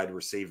 2 wide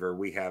receiver.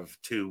 We have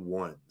 2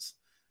 1s.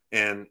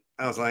 And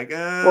I was like,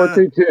 or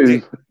 2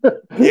 2s.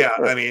 Yeah,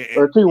 I mean,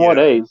 or 2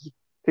 1As.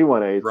 2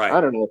 1As. Right.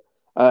 I don't know.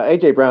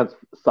 AJ Brown's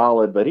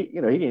solid, but he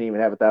didn't even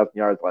have 1,000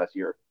 yards last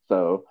year.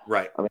 So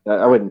right. I mean,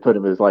 I wouldn't put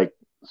him as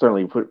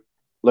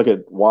look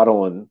at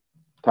Waddle and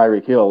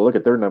Tyreek Hill. Look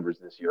at their numbers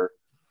this year.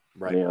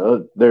 Right.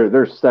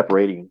 They're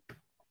separating.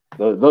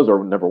 Those are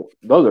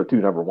 2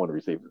 number 1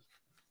 receivers.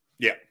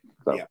 Yeah.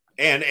 So. Yeah.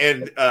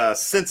 And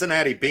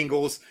Cincinnati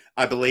Bengals,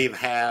 I believe,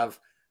 have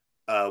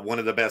one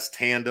of the best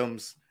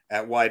tandems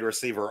at wide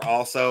receiver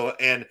also.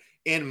 And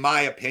in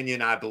my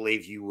opinion, I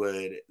believe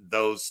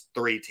those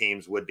 3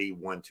 teams would be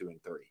 1, 2, and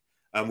 3,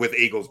 with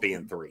Eagles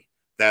being 3.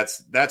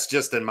 That's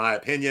just in my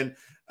opinion.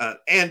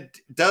 And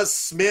does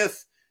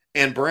Smith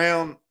and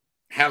Brown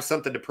have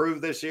something to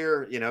prove this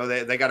year?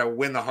 They got to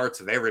win the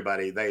hearts of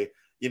everybody.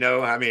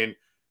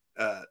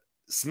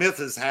 Smith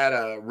has had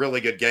a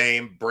really good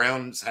game.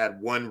 Brown's had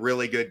one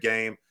really good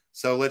game.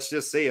 So let's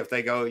just see if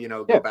they go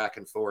back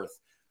and forth.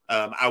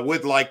 I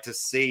would like to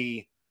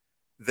see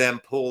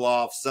them pull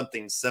off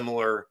something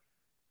similar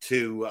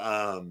to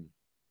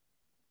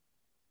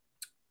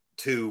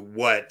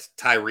what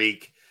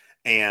Tyreek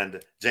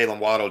and Jalen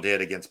Waddle did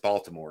against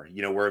Baltimore,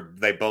 where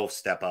they both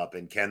step up,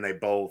 and can they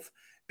both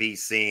be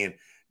seen?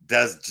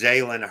 Does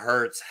Jalen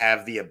Hurts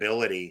have the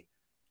ability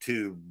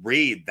to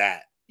read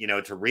that,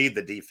 to read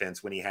the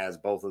defense when he has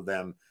both of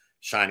them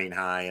shining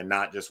high and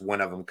not just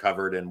one of them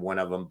covered and one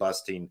of them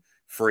busting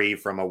free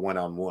from a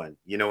one-on-one?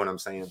 You know what I'm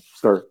saying?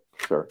 Sure.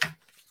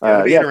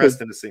 It'll be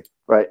interesting to see.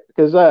 Right.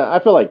 Because I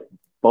feel like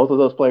both of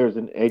those players,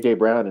 in A.J.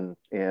 Brown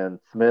and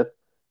Smith,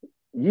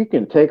 you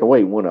can take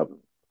away one of them.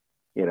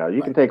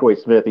 You can take away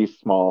Smith. He's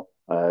small.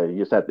 You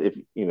just have to,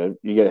 you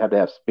have to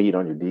have speed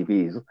on your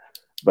DBs.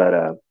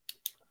 But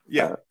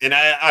and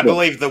I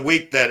believe the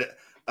week that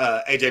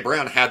A.J.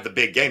 Brown had the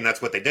big game,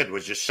 that's what they did,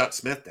 was just shut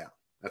Smith down.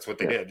 That's what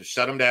they did, just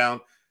shut him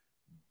down.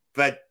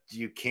 But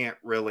you can't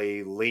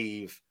really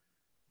leave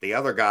the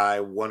other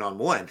guy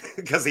one-on-one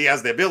because he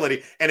has the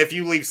ability. And if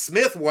you leave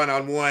Smith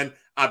one-on-one,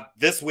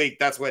 this week,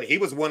 that's what he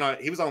was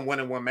on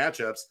one-on-one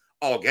matchups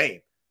all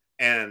game.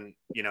 And,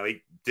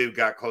 he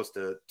got close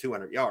to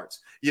 200 yards.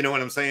 You know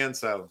what I'm saying?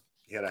 So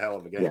he had a hell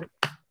of a game.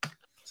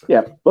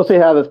 Yeah. We'll see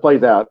how this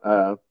plays out.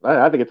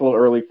 I think it's a little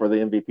early for the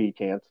MVP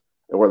chance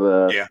or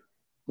the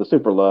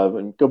Super Love,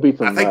 and go beat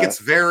some. I think it's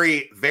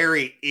very,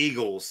 very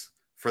Eagles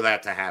for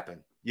that to happen.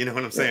 You know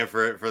what I'm saying?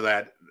 For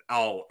that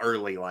all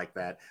early like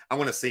that. I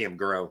want to see him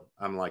grow.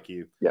 I'm like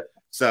you. Yeah.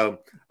 So,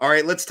 all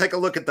right, let's take a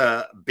look at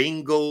the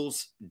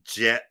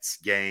Bengals-Jets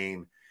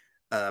game.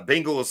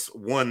 Bengals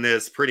won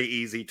this pretty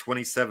easy,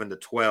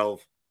 27-12.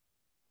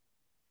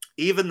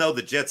 Even though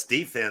the Jets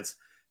defense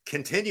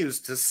continues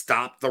to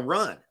stop the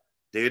run.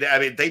 Dude, I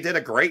mean, they did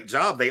a great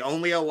job. They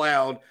only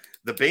allowed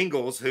the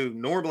Bengals, who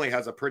normally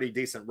has a pretty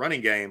decent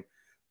running game,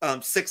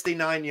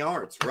 69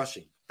 yards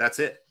rushing. That's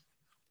it.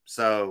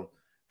 So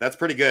That's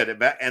pretty good.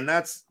 And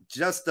that's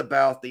just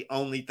about the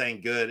only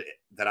thing good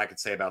that I could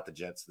say about the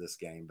Jets this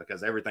game,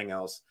 because everything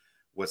else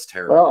was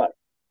terrible. Well,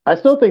 I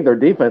still think their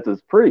defense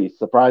is pretty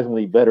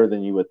surprisingly better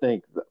than you would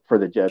think for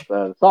the Jets.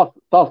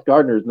 Sauce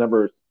Gardner's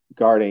numbers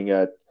guarding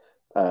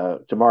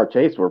Ja'Marr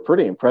Chase were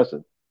pretty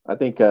impressive. I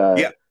think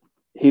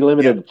he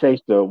limited Chase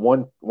to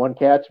one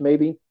catch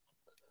maybe.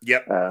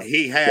 Yep,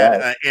 he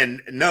had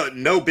and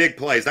no big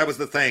plays. That was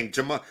the thing.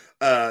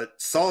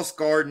 Sauce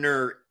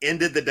Gardner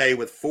ended the day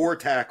with 4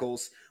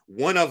 tackles,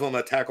 one of them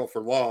a tackle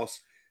for loss,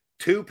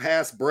 2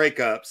 pass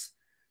breakups.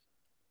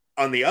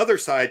 On the other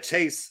side,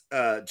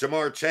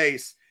 Ja'Marr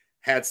Chase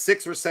had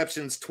 6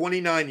 receptions,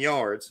 29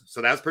 yards.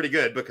 So that's pretty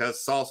good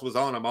because Sauce was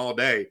on him all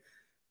day.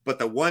 But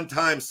the one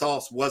time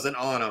Sauce wasn't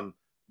on him,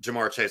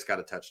 Ja'Marr Chase got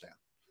a touchdown.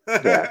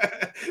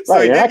 Yeah.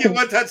 So he did get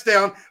 1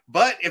 touchdown.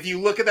 But if you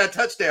look at that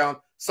touchdown,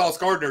 Sauce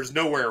Gardner's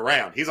nowhere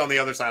around. He's on the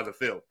other side of the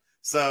field.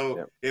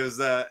 So it was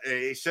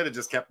he should have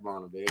just kept him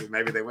on him, dude.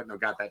 Maybe they wouldn't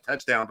have got that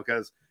touchdown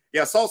because,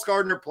 Sauce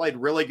Gardner played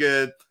really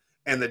good,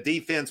 and the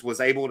defense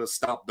was able to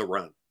stop the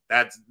run.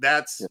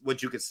 That's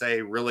what you could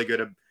say really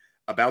good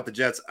about the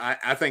Jets.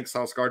 I think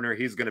Sauce Gardner,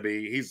 he's gonna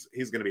be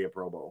a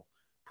Pro Bowl.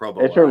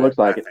 It sure looks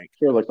like it.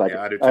 Sure looks like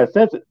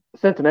it.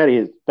 Cincinnati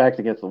is backs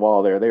against the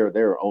wall there. They were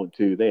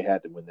 0-2. They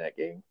had to win that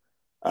game.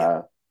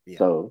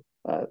 So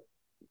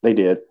they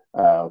did.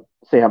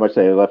 See how much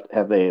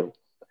they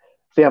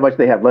see how much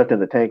they have left in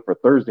the tank for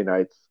Thursday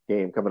night's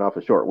game coming off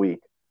a short week.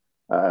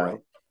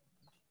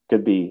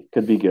 Could be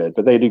good,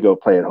 but they do go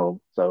play at home.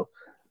 So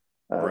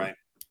right.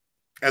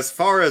 As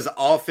far as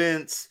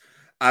offense,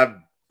 I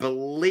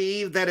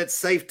believe that it's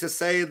safe to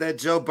say that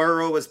Joe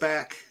Burrow is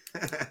back.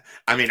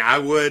 I mean, I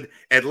would,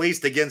 at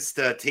least against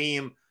a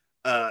team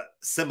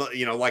similar,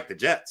 like the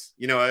Jets,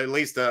 at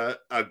least a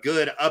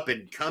good up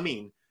and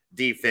coming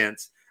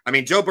defense. I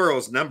mean, Joe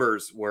Burrow's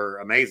numbers were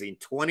amazing.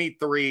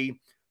 23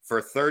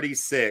 for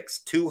 36,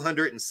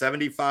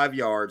 275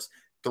 yards,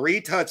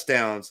 3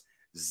 touchdowns,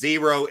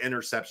 0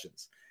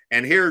 interceptions.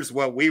 And here's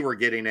what we were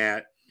getting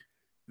at.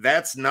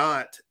 That's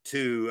not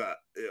to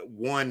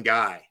one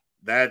guy.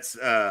 That's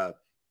Tyler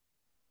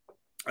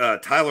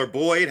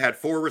Boyd had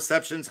 4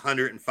 receptions,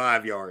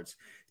 105 yards.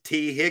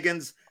 T.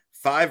 Higgins,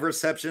 5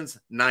 receptions,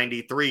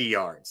 93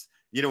 yards.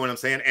 You know what I'm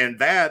saying? And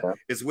that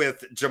is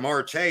with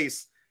Ja'Marr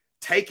Chase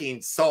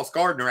taking Sauce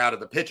Gardner out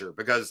of the picture,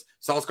 because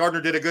Sauce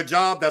Gardner did a good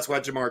job. That's why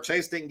Ja'Marr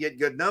Chase didn't get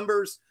good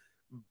numbers.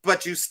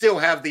 But you still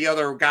have the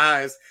other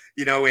guys,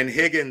 in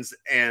Higgins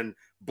and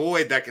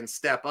Boyd that can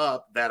step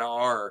up, that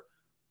are,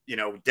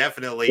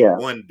 definitely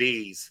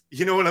 1Bs.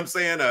 You know what I'm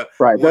saying?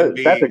 Right.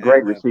 That's a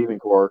great receiving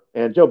core.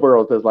 And Joe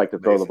Burrow does like to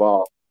throw the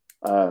ball.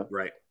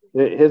 Right.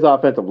 His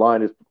offensive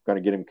line is going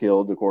to get him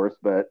killed, of course,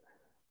 but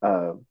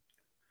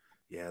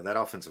that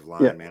offensive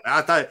line, man.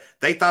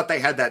 They thought they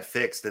had that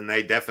fixed, and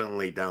they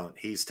definitely don't.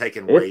 He's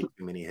taken way too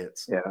many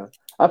hits. Yeah.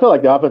 I feel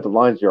like the offensive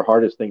line is your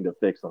hardest thing to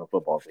fix on a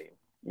football team.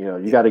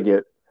 You got to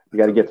get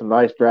some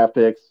nice draft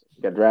picks.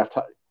 You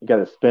got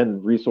to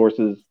spend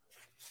resources.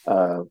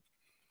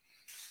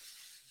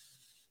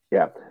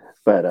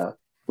 But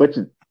which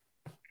is,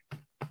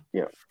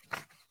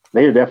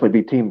 they would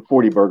definitely be Team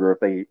 40 Burger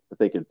if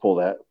they could pull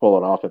an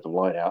offensive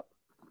line out.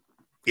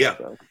 Yeah,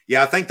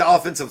 I think the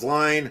offensive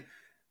line,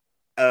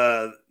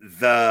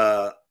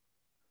 the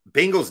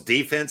Bengals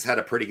defense had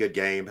a pretty good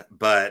game,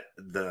 but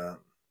the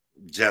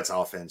Jets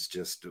offense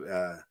just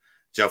Joe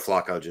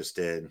Flacco just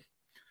had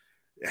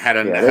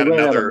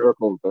another.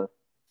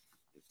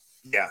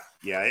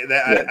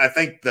 I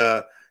think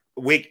the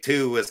week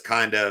 2 was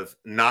kind of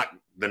not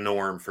the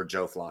norm for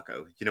Joe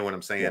Flacco. You know what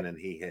I'm saying? And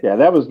he hit. Yeah,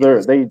 that was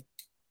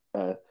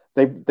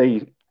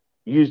they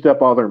used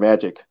up all their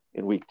magic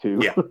in week 2.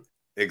 Yeah,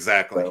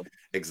 exactly.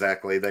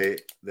 Exactly. They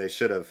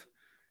should have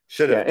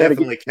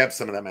definitely kept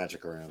some of that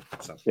magic around.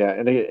 So. Yeah,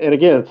 and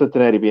again,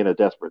 Cincinnati being a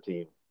desperate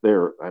team,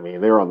 they're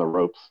on the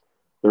ropes.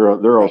 Their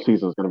whole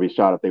season is going to be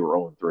shot if they were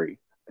 0-3,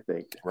 I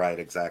think. Right,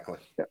 exactly.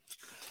 Yeah.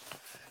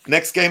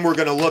 Next game we're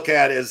going to look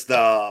at is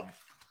the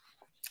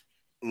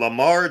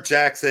Lamar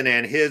Jackson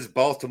and his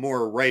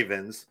Baltimore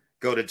Ravens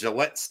go to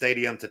Gillette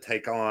Stadium to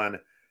take on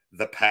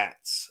the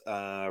Pats.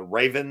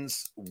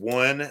 Ravens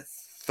won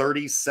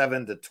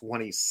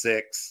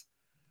 37-26.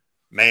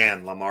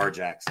 Lamar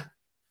Jackson.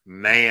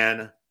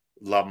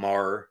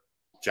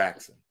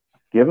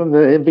 Give him the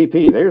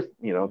MVP. There's,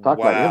 talk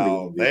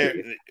about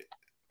MVP.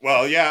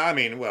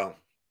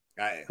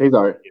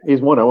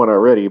 He's won one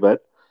already,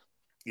 but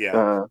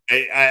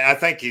I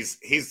think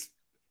he's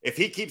if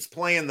he keeps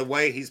playing the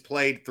way he's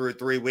played through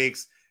 3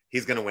 weeks,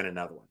 he's going to win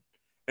another one.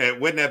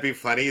 Wouldn't that be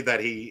funny that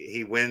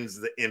he wins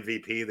the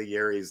MVP the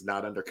year he's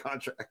not under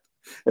contract?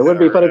 It wouldn't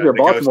be funny if you're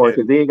Baltimore,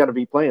 because he ain't going to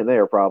be playing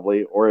there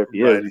probably, or if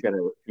he is,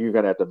 you're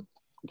going to have to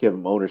give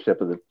him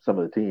ownership of some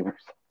of the teams.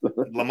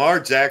 Lamar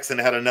Jackson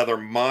had another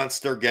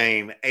monster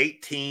game,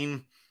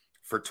 18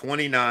 for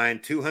 29,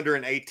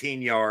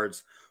 218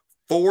 yards,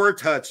 4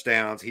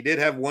 touchdowns. He did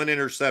have 1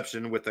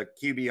 interception with a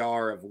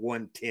QBR of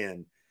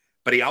 110,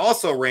 but he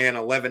also ran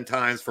 11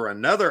 times for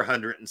another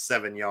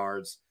 107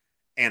 yards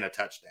and a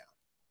touchdown.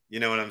 You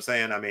know what I'm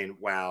saying? I mean,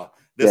 wow.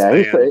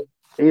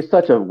 He's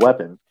such a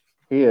weapon.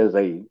 He is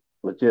a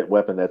legit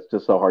weapon that's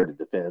just so hard to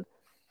defend.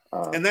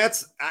 And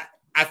that's,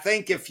 I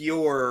think if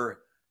you're,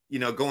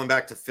 going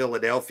back to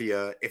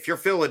Philadelphia, if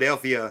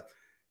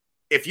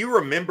you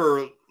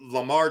remember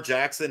Lamar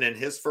Jackson in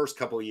his first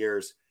couple of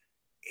years,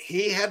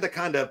 he had to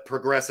kind of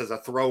progress as a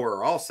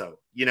thrower also.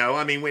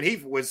 I mean, when he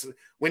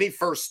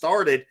first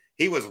started,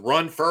 he was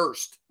run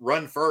first.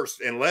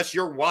 Unless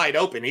you're wide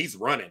open, he's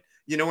running.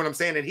 You know what I'm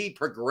saying? And he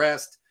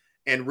progressed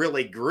and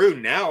really grew.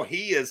 Now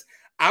if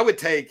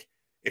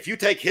you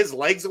take his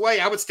legs away,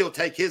 I would still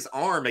take his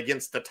arm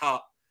against the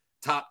top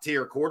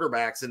tier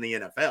quarterbacks in the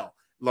NFL.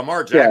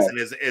 Lamar Jackson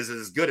is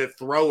as good a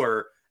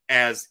thrower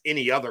as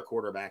any other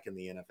quarterback in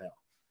the NFL.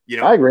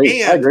 I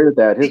agree. I agree with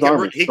that. His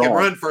he can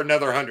run for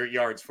another 100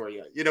 yards for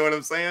you. You know what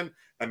I'm saying?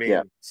 I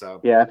mean,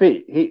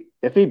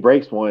 if he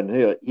breaks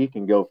one, he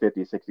can go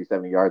 50, 60,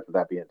 70 yards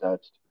without being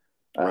touched.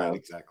 Right,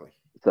 exactly.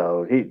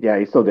 So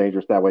he's so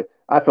dangerous that way.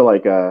 I feel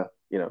like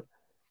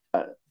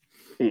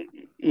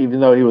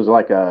even though he was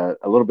like a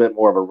little bit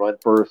more of a run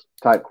first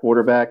type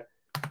quarterback,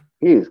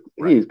 he's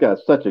got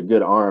such a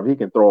good arm. He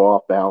can throw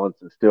off balance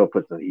and still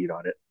put some heat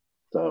on it.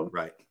 So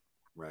right,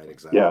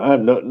 exactly. Yeah, I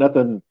have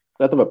nothing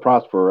but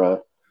props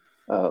for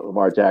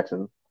Lamar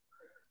Jackson.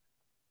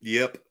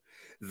 Yep.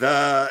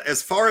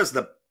 As far as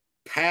the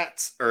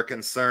Pats are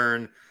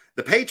concerned,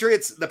 the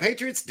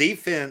Patriots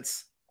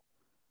defense,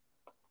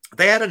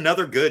 they had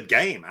another good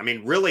game. I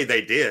mean, really,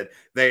 they did.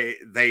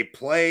 They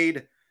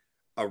played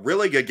a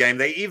really good game.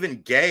 They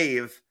even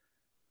gave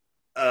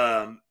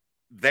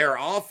their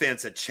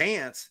offense a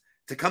chance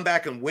to come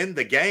back and win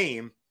the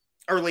game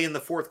early in the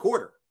fourth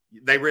quarter.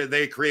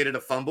 They created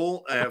a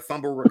fumble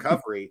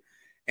recovery,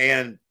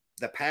 and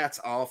the Pats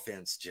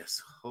offense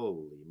just,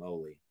 holy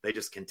moly, they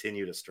just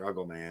continue to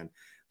struggle, man.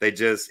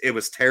 It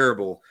was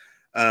terrible.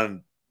 This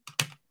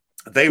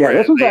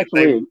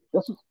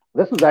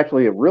was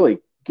actually a really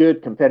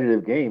good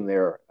competitive game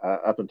there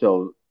up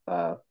until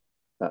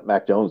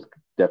Mac Jones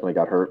definitely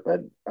got hurt, but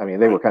I mean,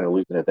 they were kind of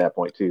losing at that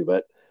point too,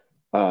 but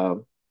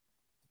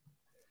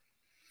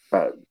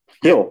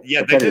still,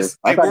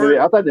 I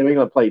thought New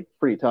England played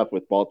pretty tough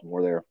with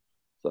Baltimore there.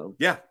 So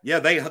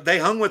they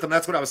hung with them.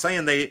 That's what I was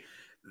saying.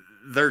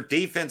 Their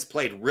defense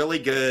played really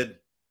good.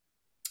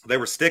 They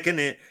were sticking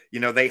it.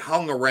 They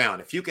hung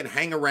around. If you can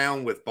hang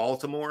around with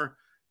Baltimore,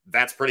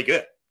 that's pretty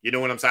good. You know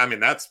what I'm saying? I mean,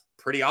 that's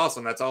pretty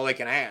awesome. That's all they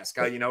can ask.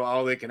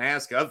 All they can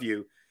ask of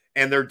you.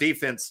 And their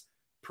defense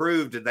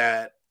proved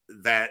that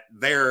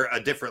they're a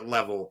different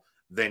level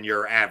than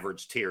your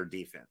average tier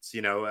defense.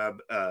 And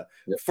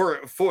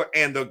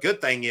the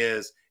good thing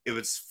is it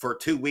was for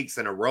 2 weeks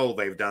in a row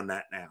they've done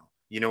that now.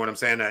 You know what I'm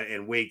saying?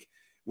 In week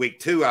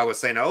 2, I was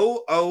saying,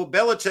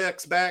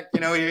 Belichick's back.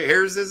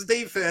 Here's his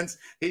defense.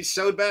 He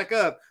showed back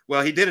up.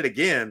 Well, he did it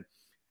again.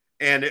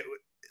 And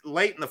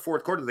late in the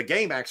fourth quarter, the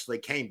game actually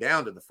came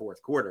down to the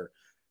fourth quarter.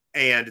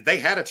 And they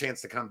had a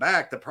chance to come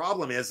back. The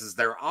problem is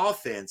their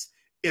offense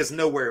is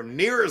nowhere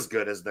near as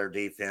good as their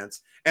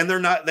defense. And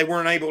they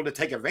weren't able to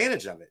take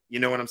advantage of it.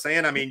 You know what I'm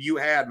saying? I mean, you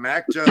had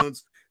Mac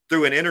Jones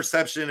threw an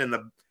interception in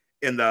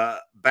the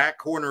back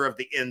corner of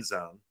the end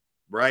zone,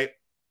 right?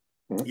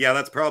 Yeah,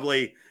 that's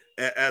probably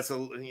it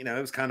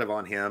was kind of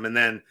on him. And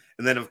then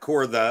of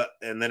course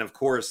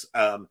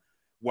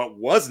what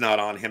was not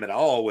on him at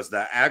all was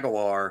the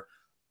Aguilar.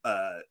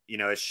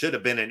 It should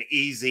have been an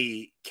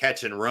easy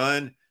catch and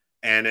run,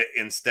 and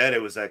instead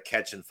it was a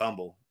catch and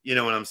fumble. You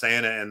know what I'm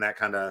saying? And that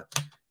kind of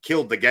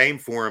killed the game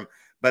for him.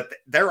 But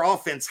their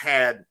offense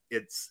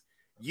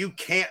you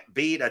can't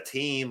beat a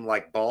team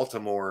like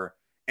Baltimore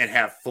and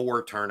have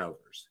 4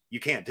 turnovers. You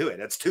can't do it.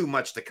 It's too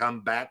much to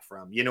come back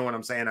from. You know what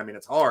I'm saying? I mean,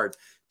 it's hard.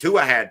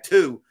 Tua had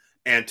 2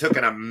 and took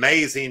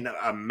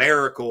a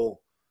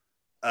miracle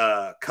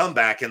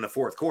comeback in the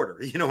fourth quarter.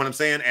 You know what I'm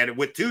saying? And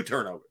with 2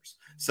 turnovers.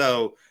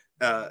 So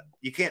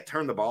you can't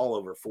turn the ball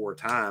over 4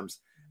 times.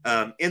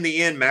 In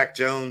the end, Mac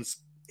Jones,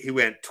 he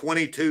went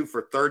 22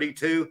 for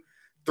 32,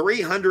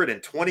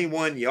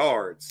 321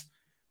 yards,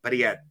 but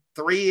he had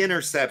 3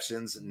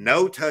 interceptions,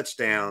 no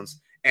touchdowns,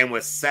 and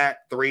was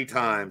sacked 3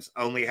 times,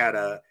 only had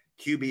a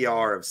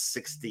QBR of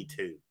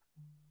 62.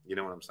 You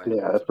know what I'm saying?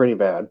 Yeah, that's pretty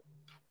bad.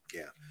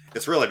 Yeah,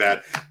 it's really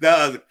bad.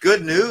 The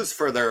good news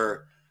for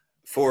the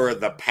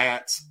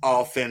Pats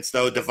offense,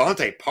 though,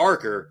 Devontae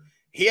Parker,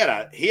 he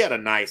had a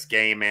nice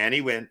game, man.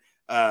 He went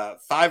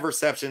 5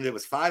 receptions. It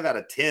was 5 out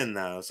of 10,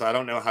 though, so I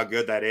don't know how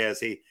good that is.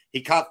 He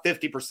caught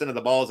 50% of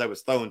the balls that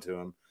was thrown to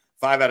him,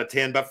 5 out of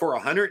 10, but for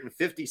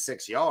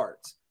 156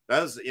 yards.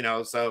 That was,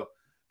 so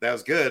that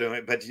was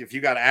good. But if you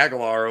got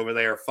Aguilar over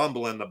there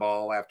fumbling the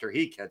ball after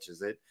he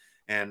catches it,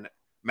 and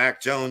Mac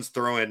Jones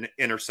throwing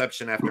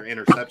interception after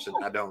interception,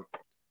 I don't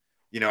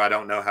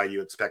know how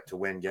you expect to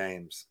win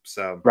games.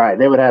 So right,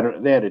 they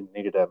had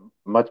needed a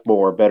much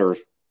better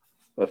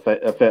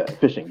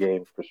efficient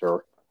game for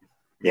sure.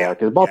 Yeah,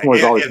 because Baltimore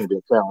is always going to be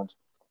a challenge.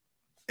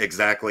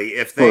 Exactly.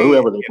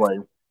 Whoever they play.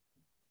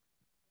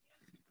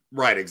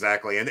 Right,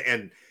 exactly.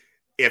 And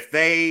if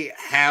they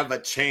have a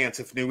chance,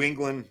 if New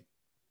England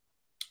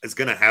is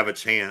going to have a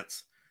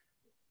chance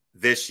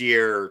this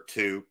year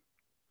to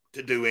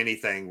do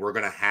anything, we're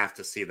going to have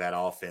to see that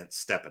offense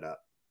step it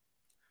up.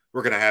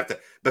 We're going to have to,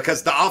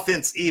 because the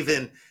offense,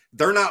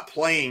 they're not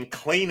playing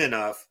clean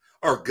enough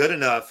or good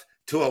enough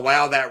to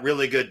allow that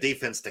really good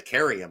defense to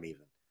carry them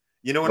even.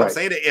 You know what I'm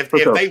saying? If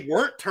they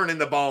weren't turning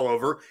the ball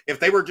over, if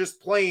they were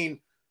just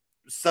playing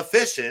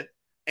sufficient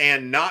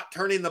and not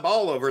turning the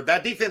ball over,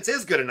 that defense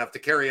is good enough to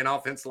carry an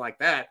offense like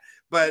that.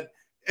 But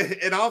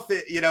an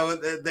offense,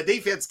 the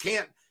defense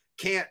can't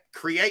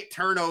create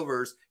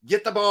turnovers,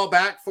 get the ball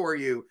back for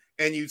you,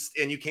 and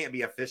you can't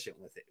be efficient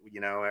with it,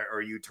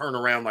 or you turn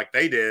around like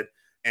they did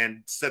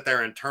and sit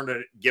there and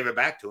give it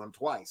back to them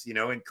twice,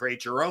 and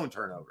create your own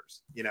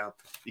turnovers. You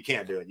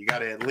can't do it. You got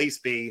to at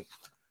least be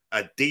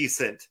a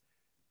decent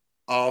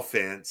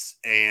offense.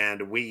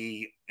 And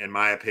we, in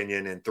my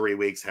opinion, in 3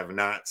 weeks have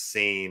not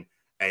seen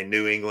a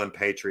New England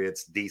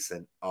Patriots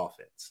decent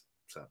offense.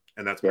 So,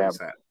 and that's pretty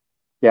sad.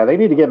 Yeah, they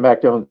need to get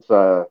Mac Jones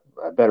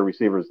better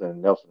receivers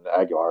than Nelson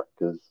Aguilar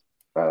because.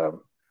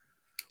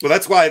 Well,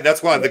 that's why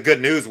the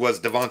good news was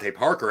Devontae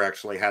Parker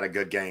actually had a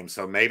good game.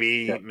 So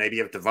maybe if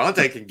Devontae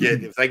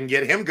if they can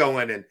get him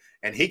going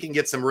and he can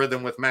get some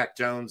rhythm with Mac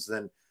Jones,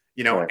 then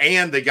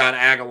and they got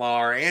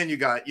Aguilar and you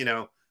got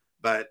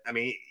but I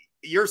mean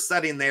you're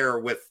sitting there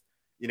with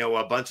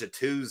a bunch of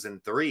 2s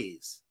and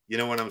 3s. You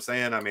know what I'm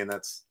saying? I mean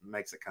that's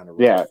makes it kind of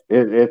rough.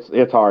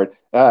 It's hard.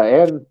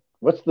 And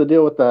what's the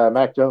deal with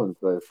Mac Jones?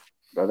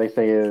 Are they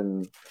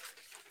saying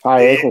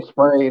high ankle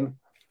sprain?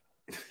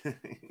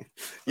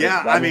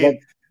 Yeah, I mean.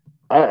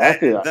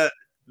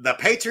 The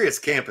Patriots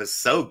camp is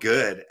so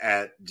good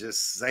at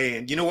just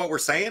saying, you know what we're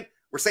saying?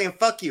 We're saying,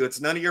 fuck you.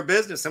 It's none of your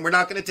business. And we're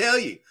not going to tell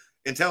you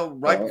until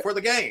before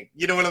the game.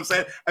 You know what I'm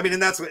saying? I mean,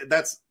 and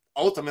that's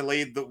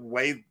ultimately the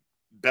way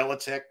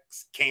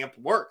Belichick's camp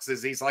works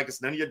is he's like,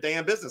 it's none of your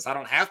damn business. I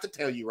don't have to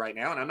tell you right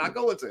now. And I'm not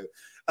going to.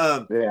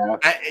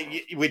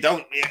 We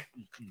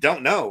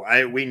don't know.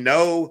 We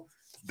know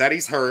that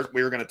he's hurt.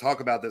 We were going to talk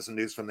about this in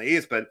News from the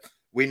East, but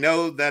we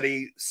know that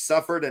he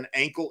suffered an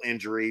ankle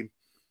injury.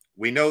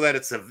 We know that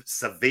it's a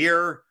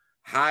severe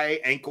high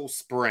ankle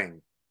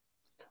sprain,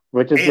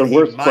 which is the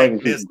worst sprain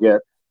you can get.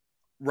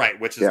 Right,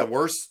 which is the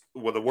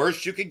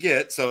worst you could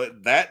get. So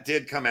that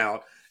did come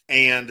out,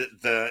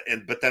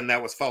 but then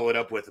that was followed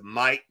up with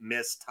might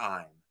miss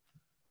time.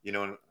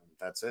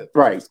 That's it.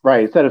 Right.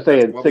 Instead of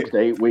saying 6 to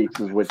 8 weeks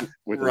is which is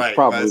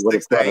probably what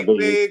it's going to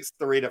be. weeks,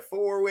 3 to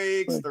 4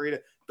 weeks, 3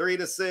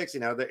 to 6.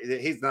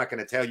 He's not going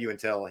to tell you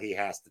until he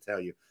has to tell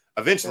you.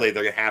 Eventually,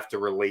 they have to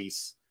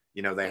release.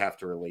 They have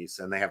to release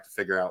and they have to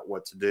figure out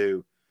what to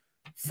do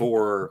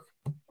for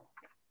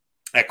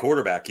at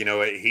quarterback.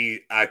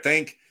 I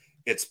think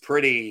it's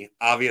pretty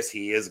obvious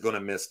he is going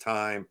to miss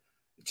time,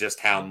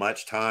 just how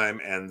much time.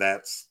 And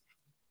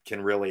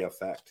can really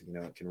affect,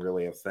 it can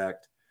really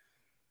affect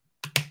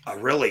a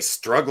really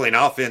struggling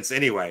offense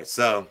anyway.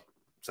 So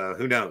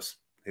who knows?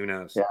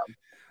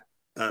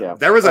 Yeah.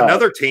 There was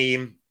another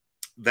team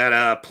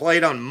that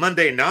played on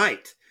Monday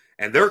night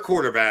and their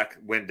quarterback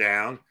went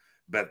down,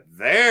 but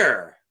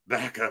their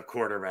backup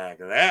quarterback.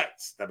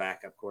 That's the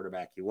backup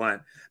quarterback you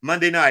want.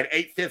 Monday night,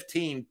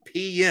 8:15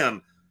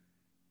 p.m.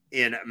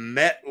 in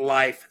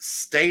MetLife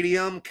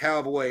Stadium.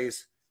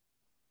 Cowboys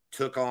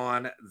took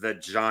on the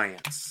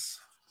Giants.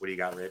 What do you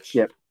got, Rich?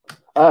 Yep.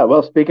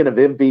 Well, speaking of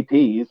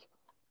MVPs,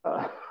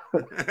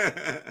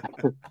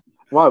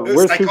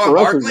 where's Saquon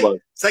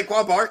Barkley?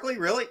 Saquon Barkley,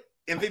 really?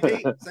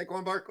 MVP?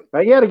 Saquon Barkley?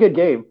 He had a good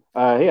game.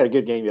 He had a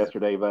good game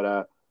yesterday,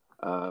 but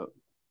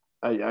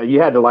you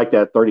had to like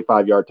that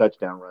 35-yard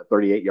touchdown run,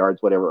 38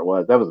 yards, whatever it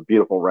was. That was a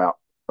beautiful route.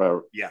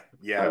 Yeah,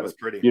 it was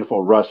pretty.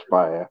 Beautiful rush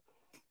by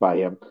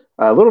him.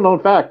 Little known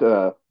fact,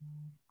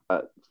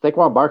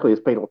 Saquon Barkley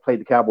has played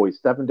the Cowboys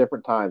 7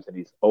 different times, and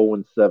he's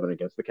 0-7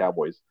 against the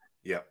Cowboys.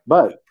 Yeah,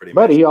 but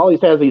he always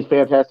has these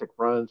fantastic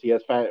runs. He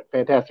has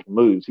fantastic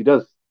moves. He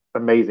does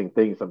amazing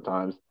things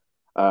sometimes.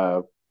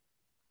 But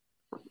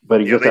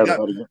he just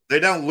they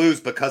don't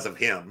lose because of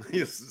him.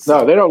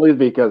 No, they don't lose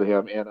because of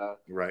him. And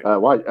right.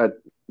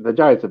 The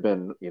Giants have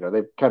been,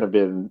 they've kind of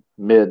been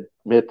mid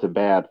to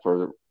bad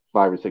for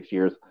 5 or 6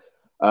 years.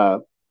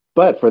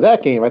 But for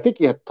that game, I think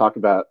you have to talk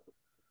about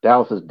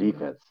Dallas's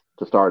defense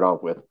to start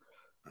off with.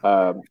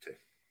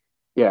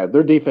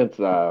 Their defense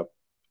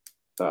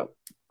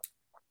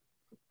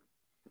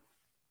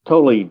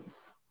totally,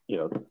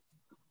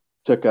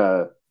 took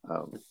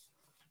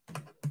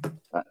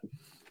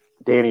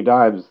Danny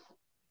Dimes,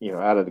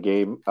 out of the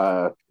game,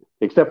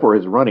 except for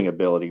his running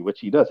ability, which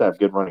he does have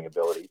good running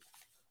ability.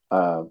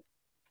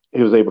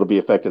 He was able to be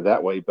effective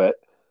that way, but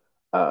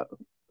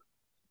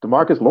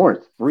DeMarcus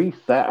Lawrence, 3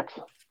 sacks.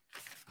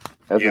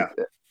 As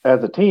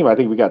a team, I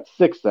think we got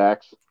 6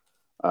 sacks.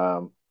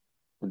 The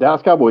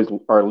Dallas Cowboys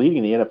are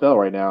leading the NFL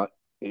right now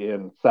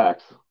in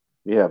sacks.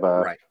 We have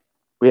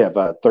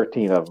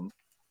 13 of them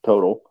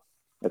total.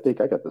 I think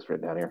I got this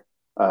written down here.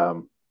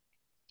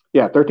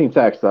 13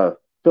 sacks.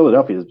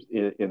 Philadelphia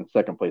is in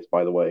second place,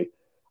 by the way,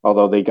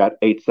 although they got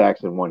 8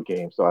 sacks in one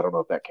game, so I don't know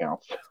if that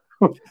counts.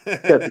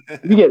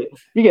 you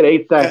get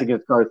 8 sacks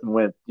against Carson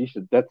Wentz. You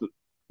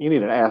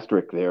need an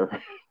asterisk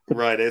there.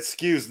 Right. It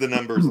skews the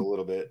numbers a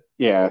little bit.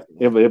 Yeah,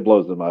 it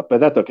blows them up, but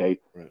that's okay.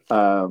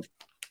 Right.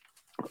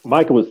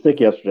 Michael was sick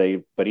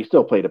yesterday, but he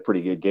still played a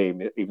pretty good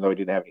game, even though he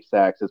didn't have any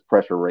sacks. His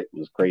pressure rate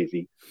was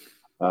crazy.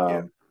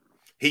 Yeah.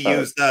 He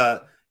used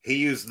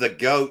the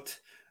GOAT,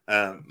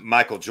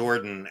 Michael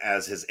Jordan,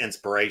 as his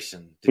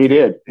inspiration. He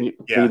did. He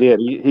did.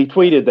 He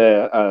tweeted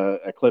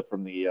a clip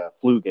from the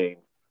flu game.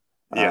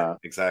 Yeah,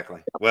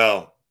 exactly.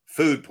 Well,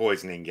 food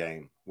poisoning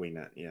game. We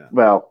know. Yeah.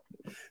 Well,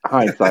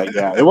 hindsight.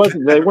 Yeah, it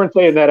wasn't. They weren't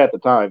saying that at the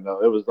time,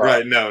 though. It was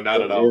right. No,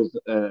 not at all. It was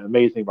an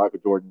amazing Michael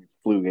Jordan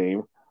flu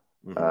game.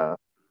 Mm-hmm.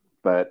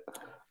 But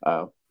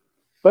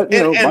you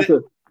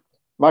know,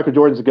 Michael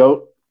Jordan's the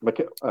GOAT.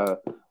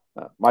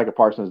 Micah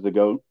Parsons is the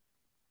GOAT.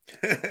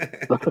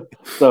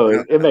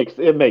 So it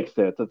makes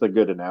sense. It's a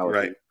good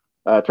analogy.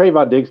 Right.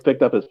 Trayvon Diggs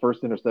picked up his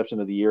first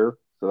interception of the year,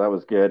 so that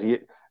was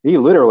good. He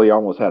literally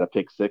almost had a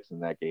pick six in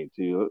that game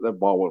too. That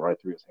ball went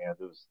right through his hands.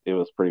 It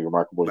was pretty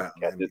remarkable. Well,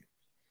 he catch it.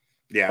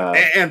 Yeah,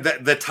 and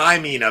the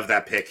timing of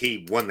that pick,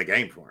 he won the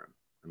game for him.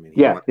 I mean,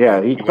 he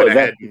went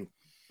ahead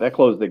that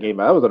closed the game.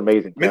 That was an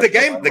amazing. I mean, the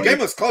game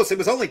was close. It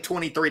was only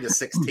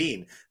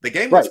 23-16. The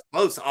game was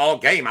close all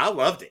game. I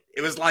loved it.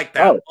 It was like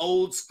that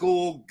old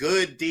school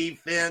good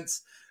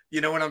defense.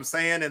 You know what I'm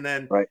saying? And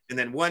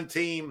then one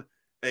team,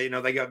 they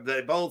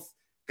both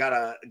got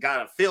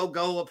a field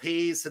goal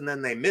apiece, and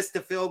then they missed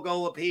a field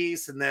goal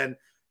apiece, and then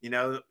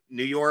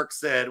New York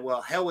said,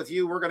 "Well, hell with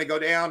you. We're going to go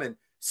down and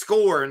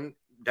score." And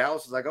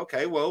Dallas was like,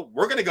 "Okay, well,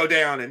 we're going to go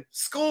down and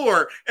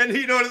score." And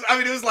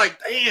it was like,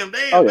 damn.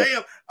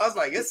 I was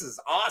like, this is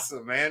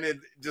awesome, man. It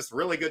just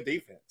really good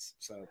defense.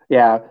 So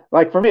yeah,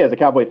 like for me as a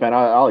Cowboy fan,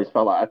 I always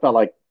felt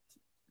like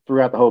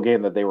throughout the whole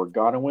game that they were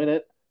going to win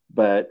it.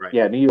 But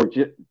yeah, New York,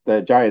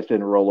 the Giants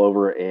didn't roll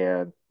over,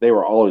 and they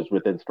were always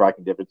within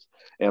striking distance.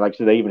 And like I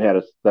said, they even had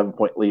a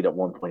 7-point lead at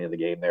one point in the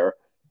game there.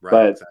 Right,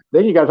 but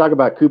then you got to talk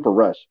about Cooper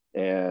Rush,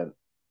 and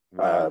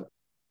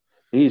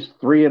he's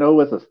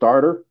 3-0 as a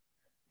starter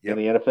in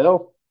the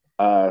NFL.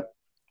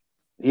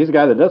 He's a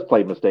guy that does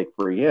play mistake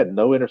free. He had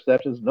no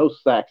interceptions, no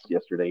sacks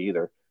yesterday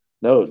either.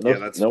 No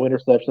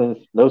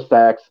interceptions, no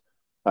sacks.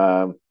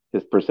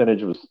 His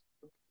percentage was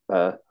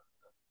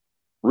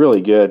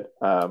really good.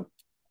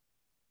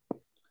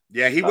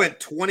 Yeah, he went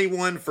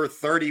 21 for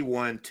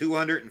 31,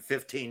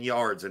 215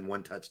 yards and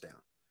one touchdown.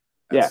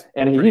 That's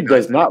and he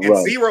does not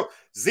run. Zero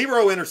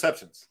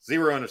interceptions.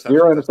 Zero interceptions.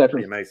 Zero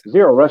interceptions. Amazing.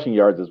 Zero rushing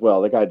yards as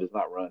well. The guy does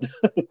not run,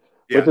 which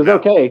is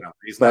okay. No,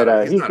 he's not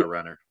a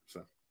runner.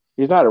 So.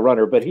 He's not a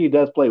runner, but he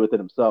does play within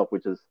himself,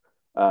 which is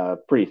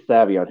pretty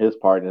savvy on his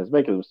part, and is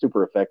making him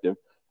super effective.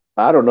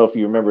 I don't know if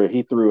you remember,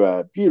 he threw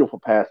a beautiful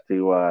pass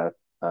to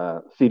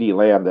CeeDee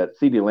Lamb that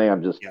CeeDee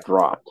Lamb just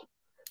dropped.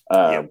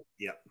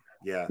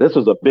 Yeah. This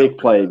was a big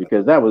play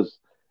because that was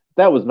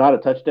not a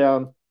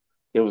touchdown.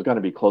 It was going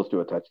to be close to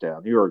a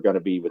touchdown. You were going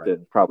to be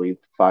within probably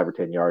 5 or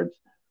 10 yards.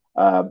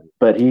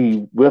 But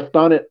he whiffed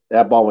on it.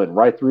 That ball went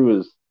right through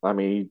his. I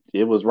mean,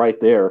 it was right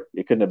there.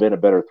 It couldn't have been a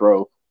better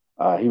throw.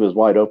 He was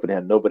wide open,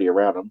 had nobody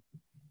around him.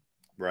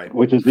 Right.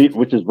 Which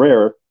is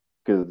rare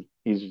because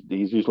he's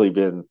usually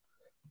been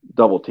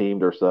double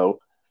teamed or so.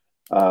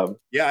 And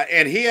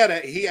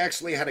he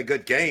actually had a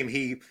good game.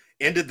 He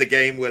ended the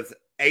game with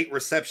 8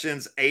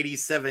 receptions,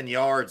 87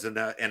 yards, and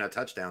a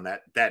touchdown.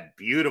 That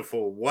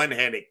beautiful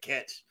one-handed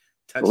catch.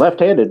 Touchdown.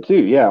 Left-handed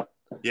too, yeah.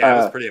 Yeah, it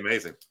was pretty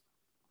amazing.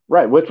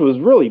 Right, which was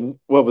really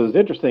what was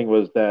interesting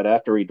was that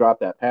after he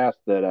dropped that pass,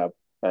 that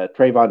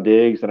Trayvon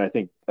Diggs and I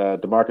think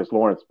DeMarcus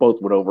Lawrence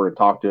both went over and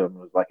talked to him. It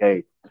was like,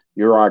 "Hey,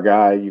 you're our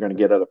guy. You're going to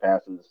get other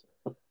passes."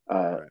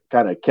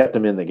 Kind of kept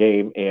him in the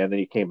game, and then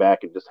he came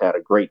back and just had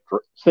a great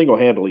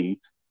single-handedly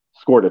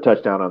scored a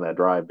touchdown on that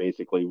drive,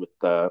 basically with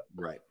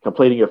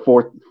completing a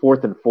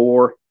fourth and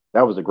 4.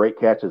 That was a great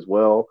catch as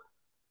well.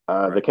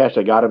 The catch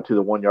that got him to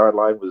the 1 yard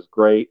line was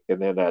great, and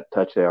then that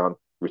touchdown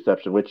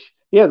reception, which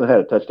he hasn't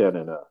had a touchdown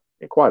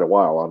in quite a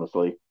while,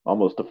 honestly,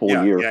 almost a full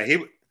year.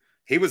 Yeah,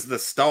 he was the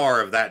star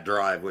of that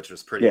drive, which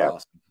was pretty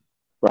awesome.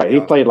 Right, he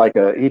played like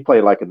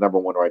a number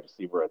one wide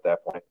receiver at that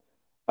point.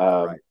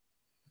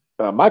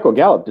 Michael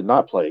Gallup did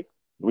not play.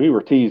 We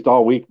were teased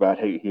all week about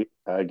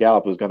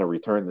Gallup was going to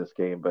return this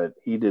game, but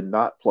he did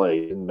not play.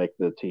 He didn't make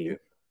the team.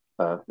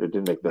 It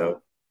didn't make the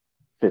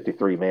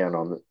 53-man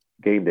on the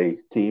game day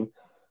team.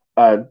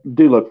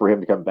 Do look for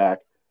him to come back.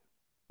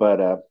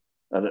 But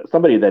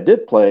somebody that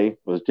did play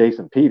was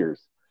Jason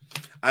Peters.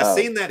 I've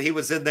seen that he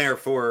was in there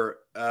for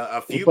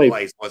a few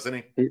plays,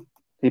 wasn't he?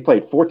 He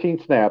played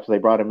 14 snaps. They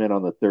brought him in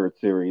on the third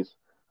series.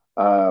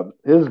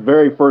 His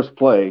very first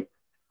play,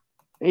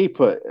 there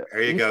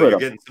you go. You're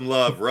getting some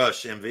love.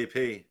 Rush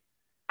MVP.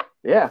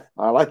 Yeah,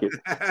 I like it.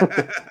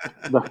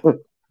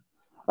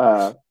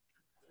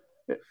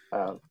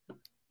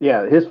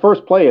 His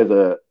first play as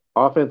a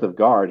offensive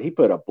guard, he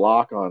put a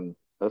block on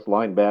this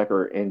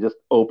linebacker and just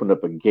opened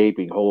up a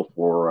gaping hole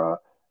for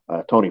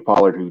Tony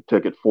Pollard, who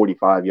took it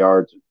 45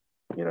 yards.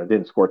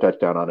 Didn't score a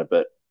touchdown on it,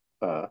 but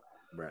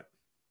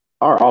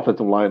our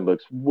offensive line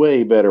looks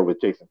way better with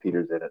Jason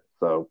Peters in it.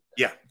 So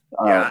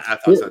I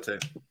thought so too.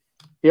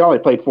 He only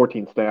played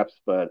 14 snaps,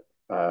 but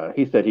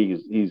he said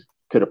he's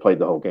could have played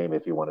the whole game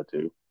if he wanted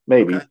to.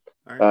 Maybe. Okay.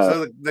 All right.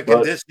 So the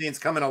conditioning's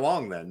coming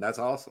along then. That's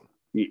awesome.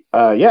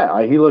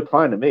 Yeah, he looked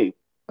fine to me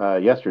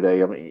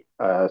yesterday. I mean,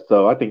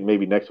 so I think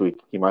maybe next week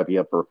he might be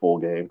up for a full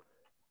game.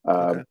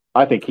 Okay.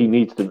 I think he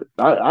needs to.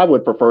 I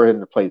would prefer him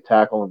to play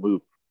tackle and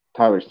move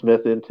Tyler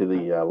Smith into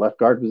the left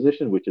guard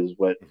position, which is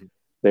what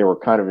they were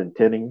kind of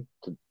intending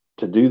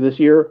to do this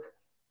year.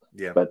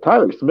 Yeah. But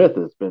Tyler Smith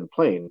has been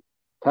playing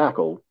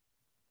tackle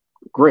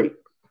great.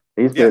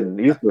 He's been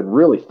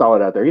really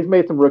solid out there. He's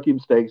made some rookie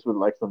mistakes with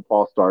like some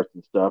false starts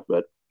and stuff,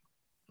 but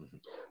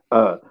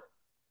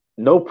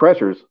no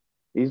pressures.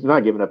 He's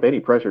not giving up any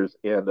pressures.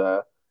 And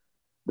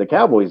the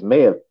Cowboys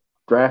may have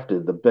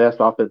drafted the best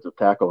offensive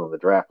tackle in the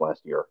draft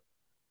last year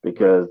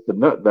because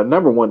the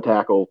number one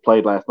tackle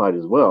played last night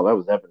as well. That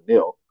was Evan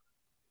Neal,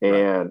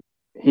 and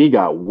he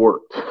got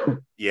worked.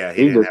 Yeah,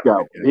 he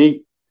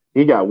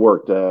got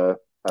worked.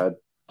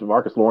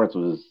 DeMarcus Lawrence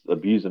was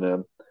abusing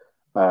him,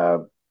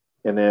 and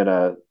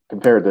then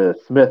compared to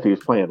Smith,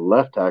 who's playing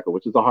left tackle,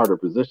 which is a harder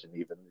position,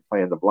 even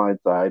playing the blind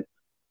side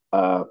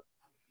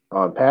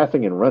on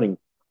passing and running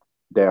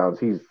downs.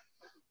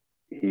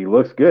 He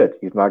looks good.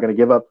 He's not going to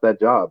give up that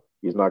job.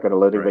 He's not going to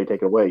let anybody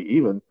take it away.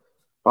 Even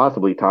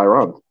possibly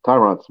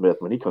Tyron Smith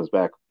when he comes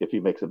back, if he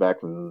makes it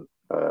back from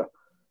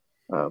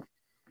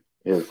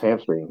his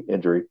hamstring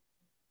injury.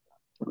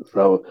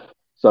 So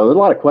there's a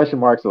lot of question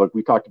marks like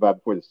we talked about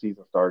before the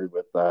season started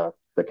with the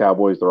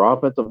Cowboys. Their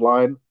offensive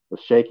line was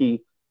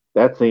shaky.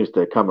 That seems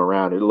to come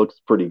around. It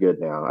looks pretty good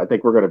now. I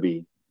think we're going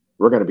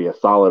to be a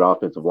solid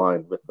offensive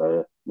line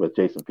with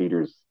Jason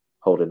Peters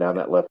holding down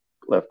that left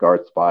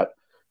guard spot,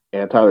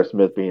 and Tyler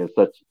Smith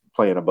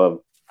playing above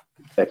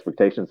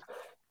expectations.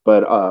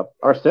 But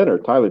our center,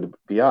 Tyler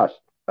Biadasz,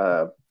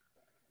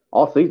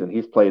 all season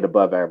he's played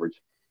above average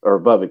or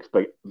above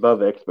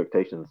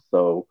expectations.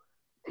 So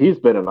he's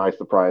been a nice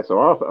surprise. So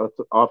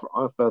our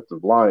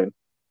offensive line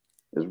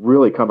is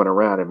really coming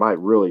around and might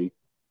really,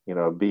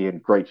 be in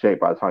great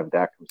shape by the time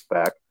Dak comes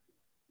back.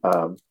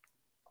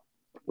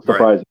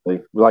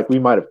 Surprisingly, like we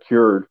might have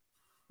cured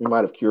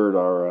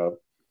our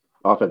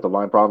offensive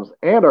line problems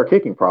and our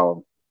kicking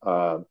problem.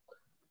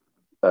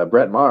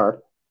 Brett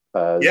Maher.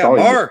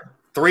 Maher,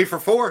 3 for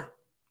 4.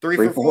 3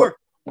 for 4.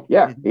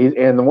 Yeah,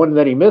 and the one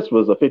that he missed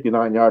was a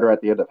 59-yarder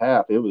at the end of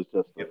half. It was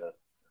just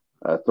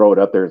throw it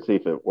up there and see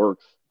if it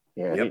works.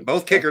 Yeah,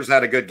 both kickers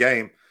had a good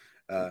game.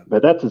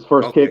 But that's his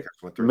first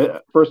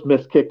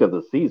missed kick of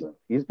the season.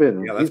 He's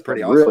been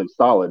pretty awesome. Really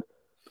solid.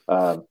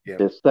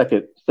 His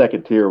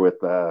second tier with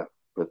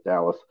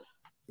Dallas.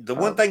 The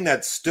one thing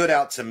that stood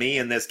out to me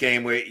in this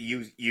game, where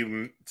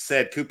you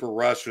said Cooper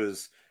Rush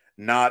was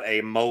not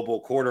a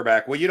mobile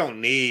quarterback. Well, you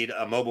don't need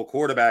a mobile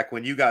quarterback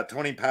when you got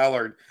Tony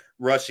Pollard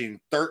rushing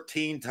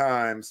 13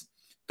 times,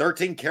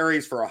 13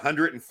 carries for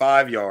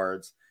 105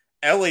 yards,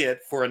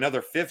 Elliott for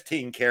another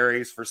 15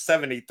 carries for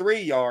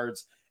 73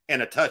 yards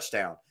and a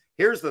touchdown.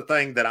 Here's the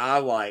thing that I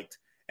liked,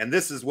 and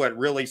this is what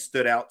really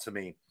stood out to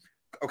me.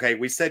 Okay,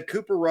 we said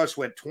Cooper Rush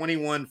went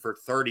 21 for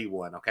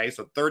 31. Okay,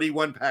 so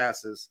 31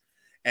 passes.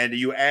 And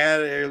you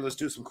add, let's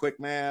do some quick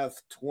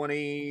math,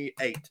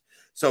 28.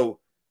 So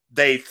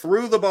they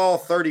threw the ball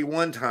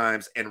 31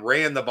 times and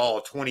ran the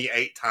ball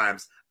 28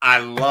 times. I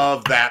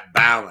love that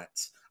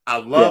balance.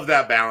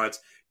 That balance.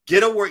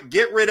 Get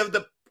rid of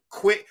the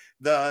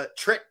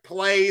trick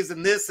plays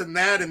and this and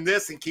that and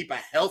this and keep a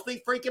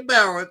healthy freaking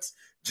balance.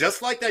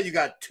 Just like that, you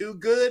got 2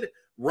 good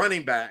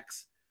running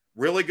backs,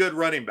 really good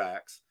running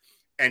backs,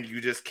 and you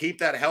just keep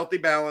that healthy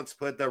balance,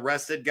 put the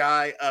rested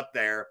guy up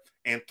there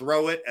and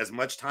throw it as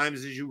much times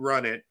as you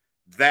run it.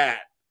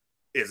 That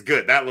is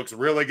good. That looks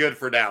really good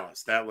for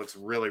Dallas. That looks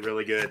really,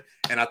 really good.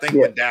 And I think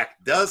when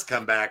Dak does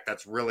come back,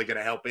 that's really going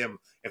to help him.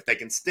 If they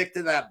can stick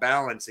to that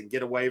balance and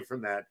get away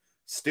from that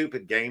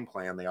stupid game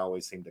plan they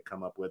always seem to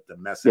come up with to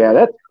mess it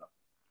up.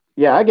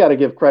 I got to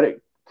give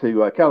credit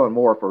to Kellen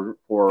Moore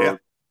for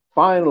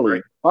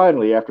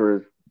finally,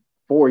 after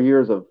 4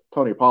 years of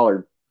Tony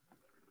Pollard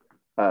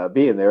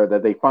being there,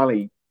 that they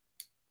finally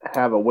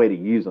have a way to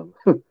use him.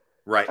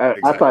 Right.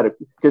 Exactly. I thought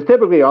because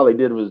typically all they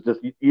did was just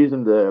use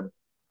him to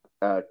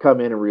come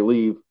in and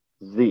relieve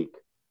Zeke.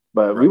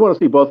 But we want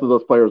to see both of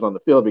those players on the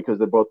field because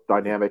they're both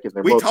dynamic and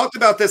we talked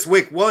about this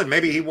week 1.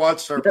 Maybe he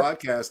watched our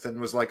podcast and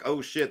was like, "Oh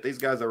shit, these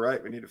guys are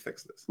right. We need to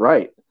fix this."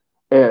 Right.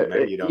 In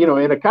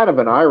a kind of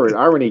an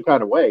irony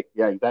kind of way.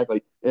 Yeah,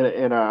 exactly. In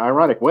an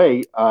ironic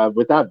way,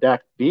 without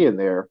Dak being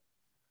there,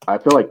 I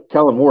feel like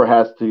Kellen Moore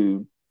has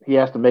to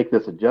make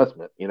this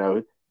adjustment.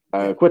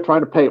 Quit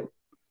trying to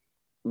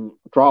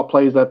draw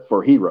plays up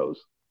for heroes.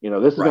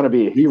 This is going to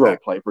be a hero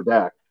play for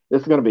Dak.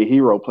 This is going to be a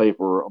hero play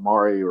for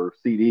Amari or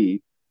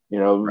CD.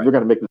 They're going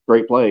to make this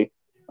great play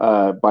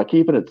by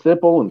keeping it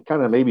simple and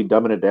kind of maybe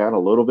dumbing it down a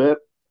little bit.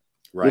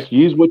 Right. Just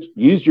use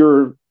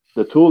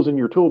the tools in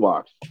your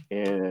toolbox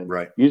and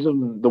use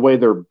them the way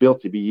they're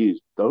built to be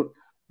used.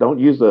 Don't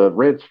use a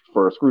wrench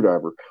for a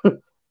screwdriver.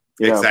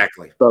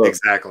 Exactly.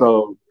 Exactly.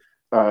 So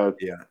don't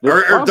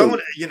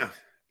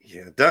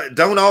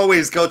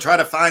always go try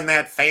to find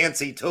that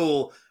fancy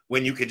tool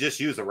when you could just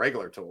use a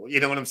regular tool. You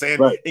know what I'm saying?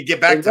 Right. And get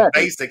back to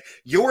basic.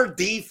 Your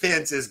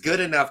defense is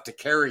good enough to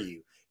carry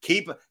you.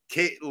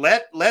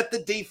 Let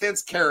the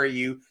defense carry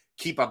you.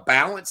 Keep a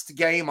balanced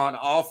game on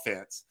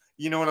offense.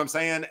 You know what I'm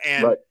saying?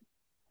 And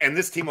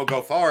this team will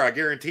go far, I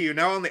guarantee you.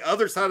 Now on the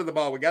other side of the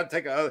ball, we got to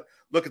take a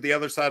look at the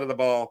other side of the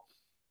ball.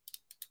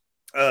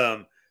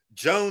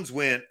 Jones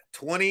went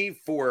 20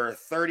 for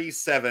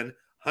 37,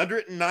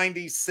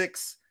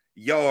 196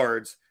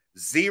 yards,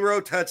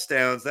 0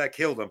 touchdowns. That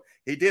killed him.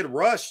 He did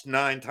rush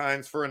 9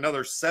 times for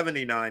another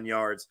 79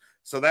 yards.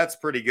 So that's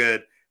pretty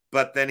good.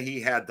 But then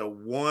he had the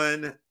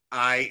one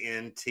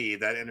INT.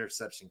 That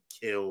interception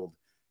killed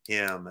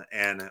him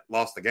and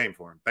lost the game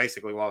for him.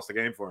 Basically lost the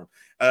game for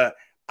him.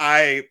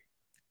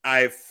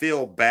 I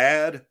feel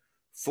bad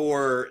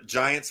for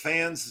Giants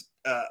fans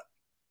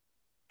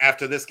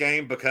after this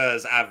game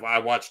because I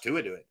watched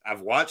Tua do it.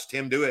 I've watched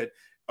him do it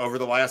over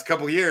the last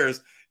couple of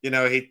years. You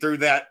know, he threw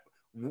that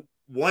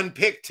one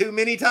pick too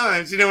many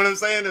times. You know what I'm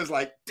saying? It was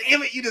like,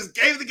 damn it, you just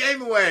gave the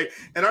game away.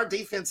 And our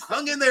defense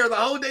hung in there the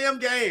whole damn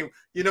game.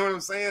 You know what I'm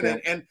saying?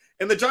 Yeah.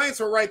 And the Giants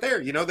were right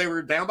there. You know, they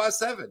were down by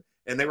 7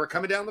 and they were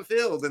coming down the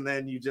field. And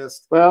then you're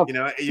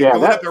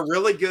going up a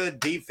really good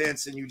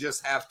defense and you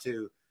just have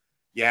to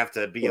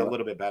be a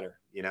little bit better,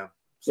 you know?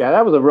 So. Yeah,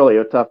 that was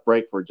a tough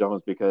break for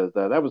Jones because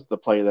that was the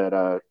play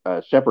that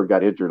Shepard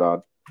got injured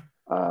on.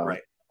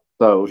 Right.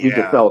 So he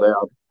just fell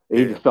down.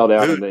 He just fell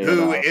down.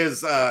 Who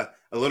is a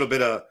little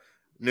bit of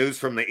news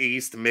from the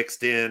East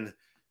mixed in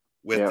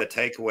with the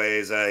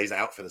takeaways. He's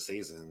out for the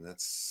season.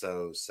 That's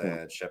so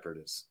sad. Shepard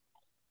is,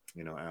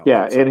 out.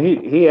 Yeah, and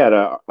he had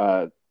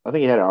I think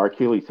he had an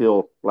Achilles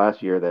heel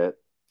last year that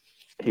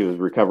he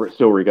was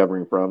still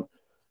recovering from.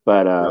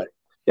 But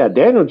yeah,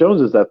 Daniel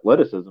Jones's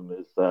athleticism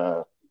is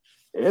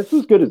it's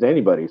as good as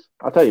anybody's.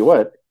 I'll tell you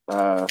what,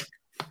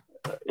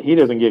 he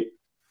doesn't get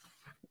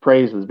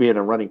praised as being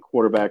a running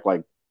quarterback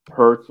like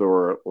Hurts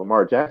or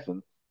Lamar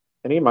Jackson,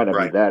 and he might not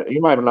be that. He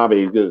might not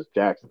be as good as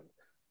Jackson,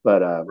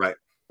 but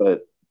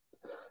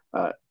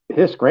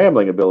his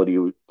scrambling ability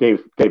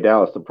gave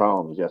Dallas some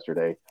problems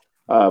yesterday.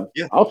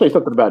 I'll say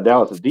something about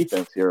Dallas's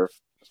defense here.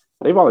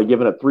 They've only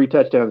given up 3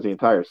 touchdowns the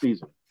entire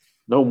season,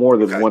 no more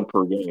than 1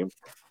 per game.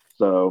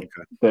 So,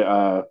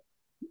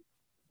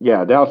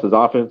 Dallas's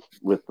offense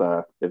with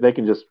if they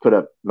can just put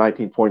up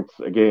 19 points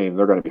a game,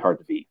 they're going to be hard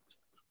to beat.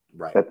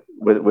 Right.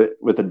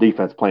 With the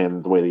defense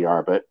playing the way they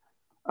are, but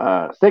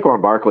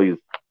Saquon Barkley's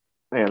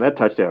that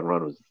touchdown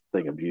run was a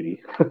thing of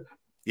beauty.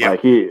 Yeah,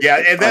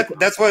 and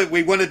that's why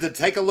we wanted to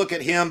take a look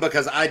at him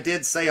because I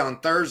did say on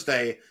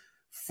Thursday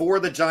for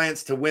the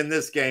Giants to win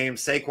this game,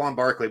 Saquon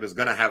Barkley was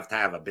going to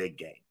have a big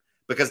game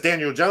because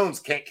Daniel Jones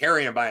can't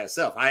carry him by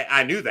himself.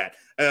 I knew that.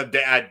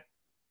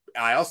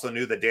 I also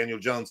knew that Daniel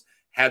Jones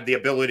had the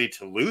ability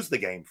to lose the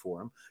game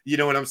for him. You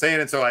know what I'm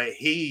saying? And so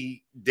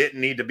he didn't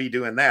need to be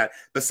doing that.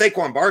 But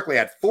Saquon Barkley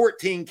had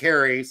 14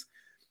 carries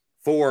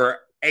for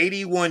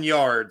 81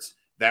 yards.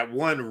 That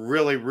one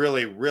really,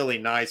 really, really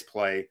nice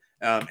play.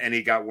 And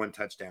he got 1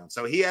 touchdown.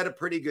 So he had a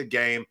pretty good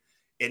game.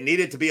 It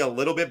needed to be a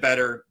little bit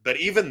better. But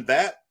even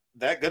that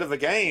good of a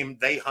game,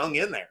 they hung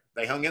in there.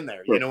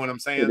 You know what I'm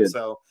saying?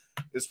 So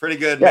it's pretty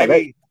good. Yeah,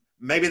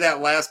 maybe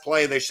that last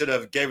play, they should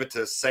have gave it to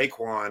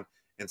Saquon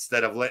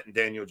instead of letting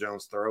Daniel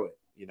Jones throw it,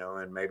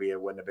 and maybe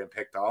it wouldn't have been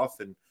picked off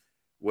and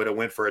would have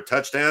went for a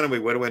touchdown and we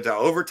would have went to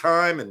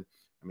overtime. And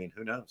I mean,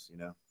 who knows,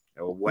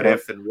 what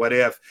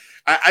if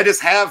I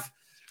just have,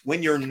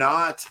 when you're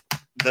not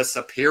the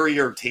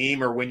superior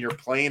team or when you're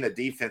playing a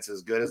defense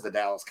as good as the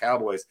Dallas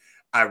Cowboys,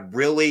 I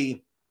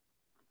really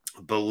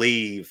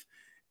believe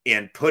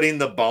in putting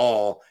the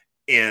ball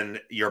in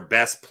your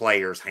best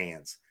player's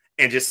hands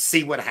and just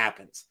see what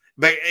happens.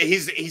 But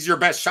he's your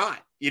best shot.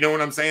 You know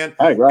what I'm saying?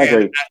 I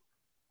agree.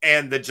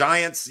 And the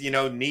Giants,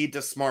 need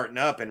to smarten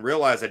up and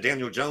realize that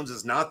Daniel Jones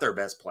is not their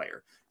best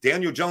player.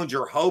 Daniel Jones,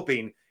 you're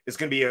hoping, is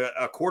going to be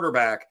a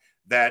quarterback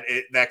that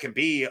can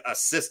be a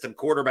system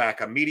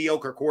quarterback, a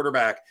mediocre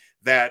quarterback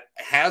that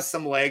has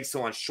some legs.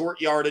 So on short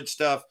yardage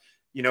stuff,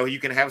 you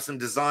can have some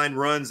design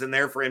runs in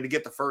there for him to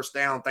get the first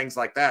down, things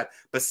like that.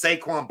 But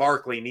Saquon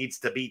Barkley needs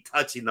to be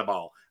touching the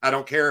ball. I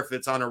don't care if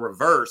it's on a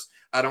reverse.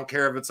 I don't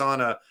care if it's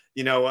on a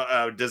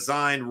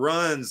design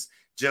runs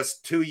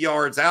just 2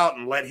 yards out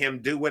and let him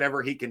do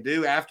whatever he can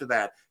do after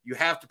that. You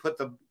have to put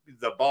the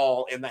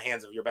ball in the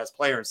hands of your best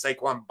player. And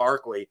Saquon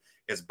Barkley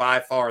is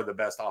by far the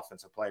best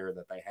offensive player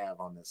that they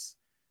have on this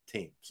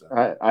team. So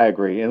I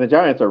agree. And the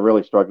Giants are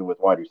really struggling with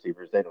wide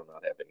receivers. They do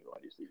not have any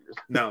wide receivers.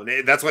 No,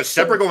 that's what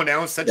Shepard going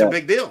down is such a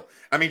big deal.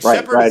 I mean,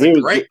 Shepard is a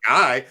great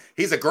guy.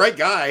 He's a great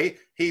guy.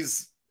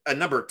 He's a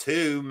number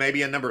 2,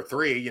 maybe a number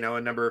 3,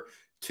 a number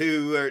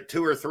 2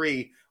 or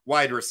 3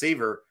 wide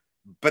receiver.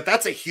 But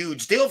that's a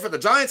huge deal for the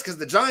Giants because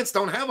the Giants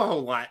don't have a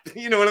whole lot.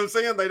 You know what I'm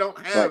saying? They don't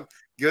have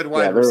good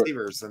wide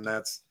receivers, and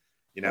that's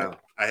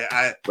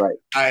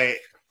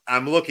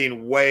I'm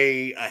looking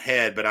way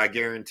ahead, but I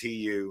guarantee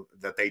you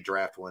that they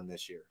draft one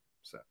this year.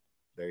 So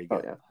there you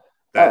go.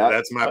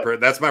 That's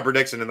my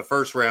prediction in the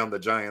first round. The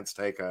Giants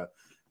take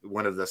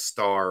one of the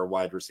star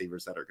wide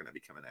receivers that are going to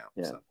be coming out.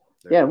 Yeah. So.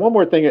 Yeah, and one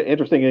more thing,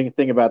 interesting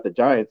thing about the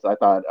Giants, I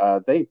thought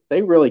they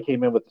really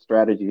came in with the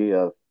strategy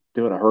of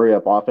doing a hurry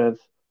up offense,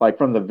 like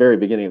from the very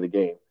beginning of the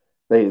game.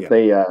 They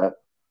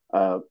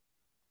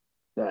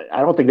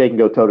I don't think they can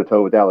go toe to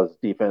toe with Dallas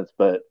defense,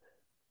 but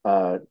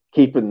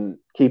keeping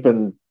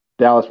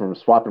Dallas from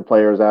swapping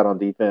players out on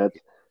defense,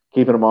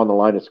 keeping them on the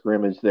line of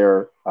scrimmage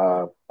there.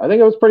 I think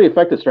it was pretty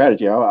effective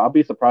strategy. I'll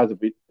be surprised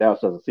if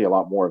Dallas doesn't see a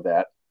lot more of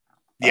that.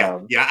 Yeah,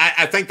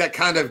 I think that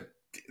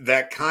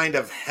kind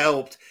of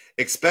helped,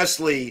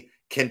 especially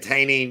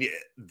containing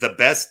the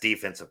best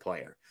defensive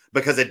player,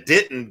 because it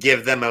didn't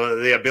give them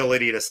the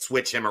ability to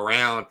switch him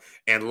around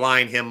and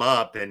line him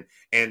up and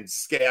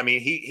I mean,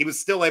 he was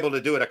still able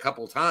to do it a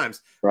couple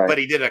times, right, but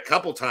he did it a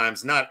couple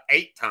times, not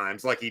 8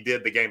 times like he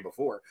did the game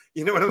before.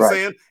 You know what I'm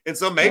saying? And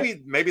so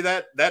maybe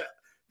that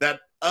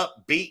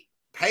upbeat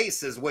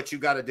pace is what you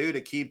got to do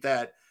to keep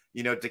that,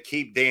 to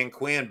keep Dan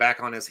Quinn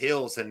back on his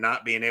heels and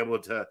not being able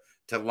to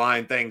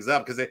line things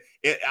up. Because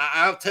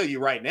I'll tell you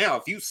right now,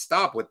 if you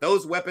stop with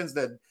those weapons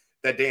that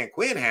Dan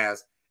Quinn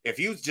has, if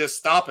you just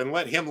stop and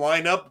let him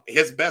line up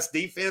his best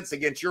defense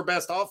against your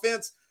best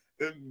offense,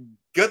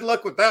 good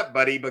luck with that,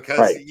 buddy,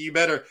 because you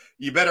better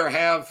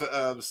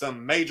have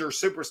some major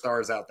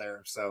superstars out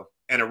there. So,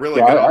 and a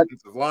really good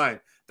offensive line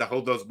to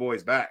hold those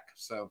boys back.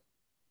 So,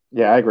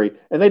 yeah, I agree.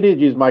 And they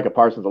did use Micah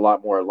Parsons a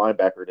lot more at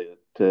linebacker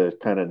to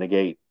kind of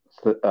negate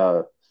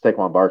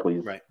Saquon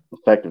Barkley's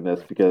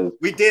effectiveness, because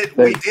they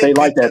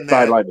like that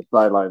sideline to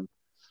sideline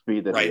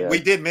speed. We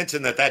did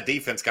mention that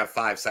defense got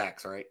 5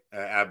 sacks, right?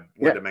 I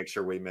wanted to make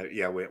sure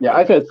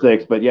I said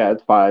 6, but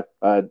it's 5.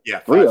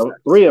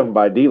 Three of them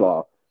by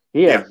D-Law.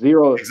 He had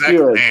zero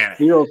sacks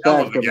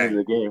coming into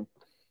the game.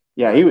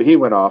 Yeah, he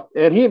went off,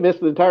 and he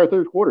missed the entire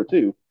third quarter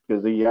too,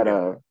 because he had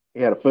a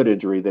foot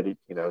injury that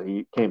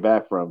he came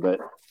back from. But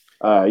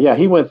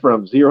he went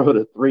from 0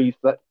 to 3.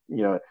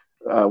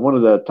 One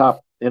of the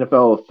top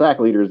NFL sack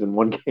leaders in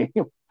one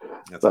game.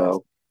 That's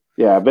awesome.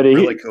 Yeah, but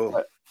really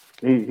cool.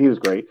 He was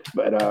great,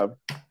 but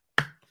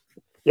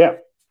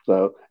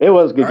so it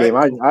was a good game.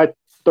 I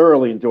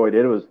thoroughly enjoyed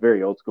it. It was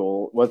very old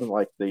school. It wasn't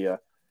like a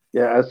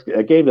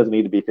game doesn't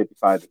need to be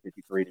 55 to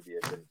 53 to be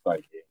a good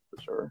exciting game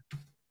for sure.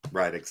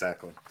 Right,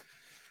 exactly.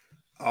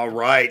 All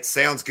right,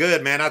 sounds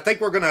good, man. I think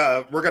we're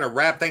gonna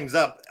wrap things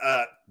up.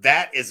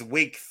 That is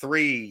week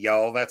 3,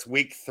 y'all. That's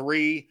week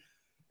 3.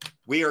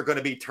 We are going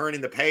to be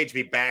turning the page,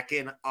 be back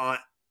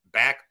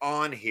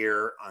on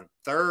here on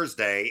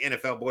Thursday.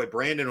 NFL boy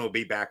Brandon will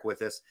be back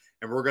with us,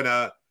 and we're going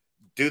to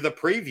do the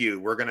preview.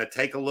 We're going to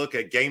take a look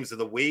at games of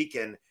the week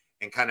and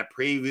kind of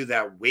preview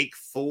that week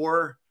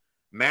 4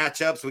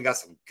 matchups. We got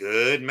some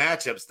good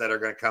matchups that are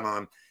going to come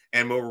on,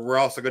 and we're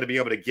also going to be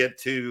able to get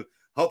to,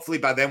 hopefully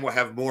by then we'll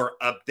have more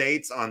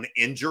updates on the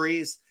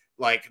injuries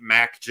like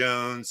Mac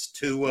Jones,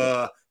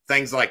 Tua,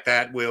 things like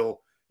that.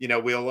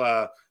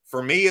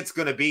 For me, it's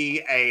going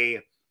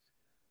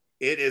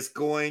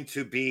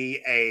to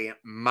be a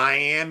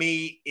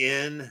Miami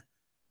in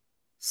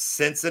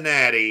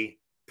Cincinnati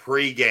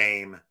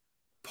pregame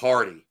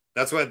party.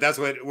 That's what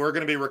we're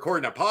going to be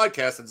recording a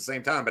podcast at the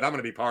same time, but I'm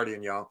going to be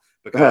partying, y'all,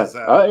 because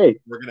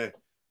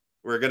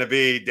we're going to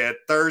be that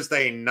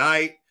Thursday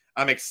night.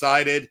 I'm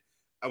excited.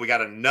 We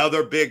got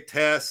another big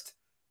test,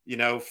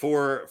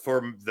 for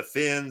the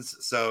Fins.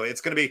 So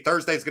it's going to be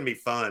Thursday. It's going to be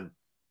fun.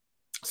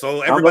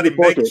 So everybody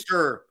make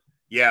sure.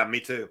 Yeah, me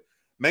too.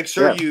 Make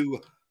sure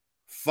you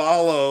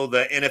follow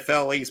the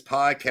NFL East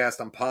podcast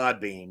on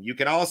Podbean. You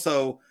can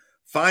also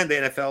find the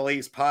NFL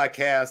East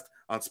podcast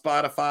on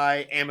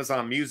Spotify,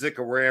 Amazon Music,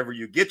 or wherever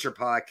you get your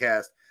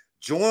podcast.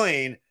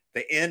 Join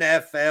the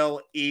NFL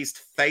East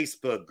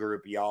Facebook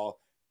group, y'all.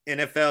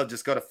 NFL,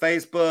 just go to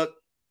Facebook,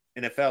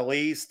 NFL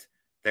East.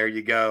 There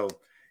you go.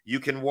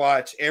 You can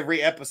watch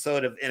every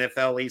episode of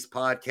NFL East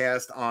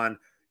podcast on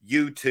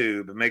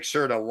YouTube. Make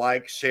sure to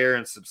like, share,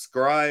 and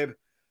subscribe.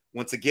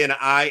 Once again,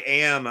 I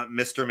am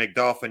Mr.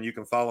 McDolphin. You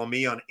can follow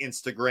me on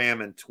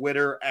Instagram and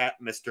Twitter at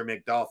Mr.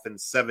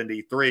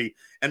 McDolphin73.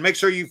 And make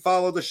sure you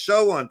follow the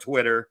show on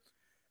Twitter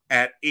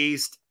at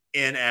East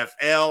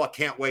NFL. I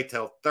can't wait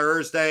till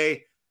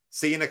Thursday.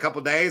 See you in a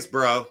couple days,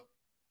 bro.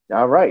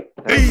 All right.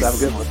 Peace. Have a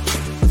good one.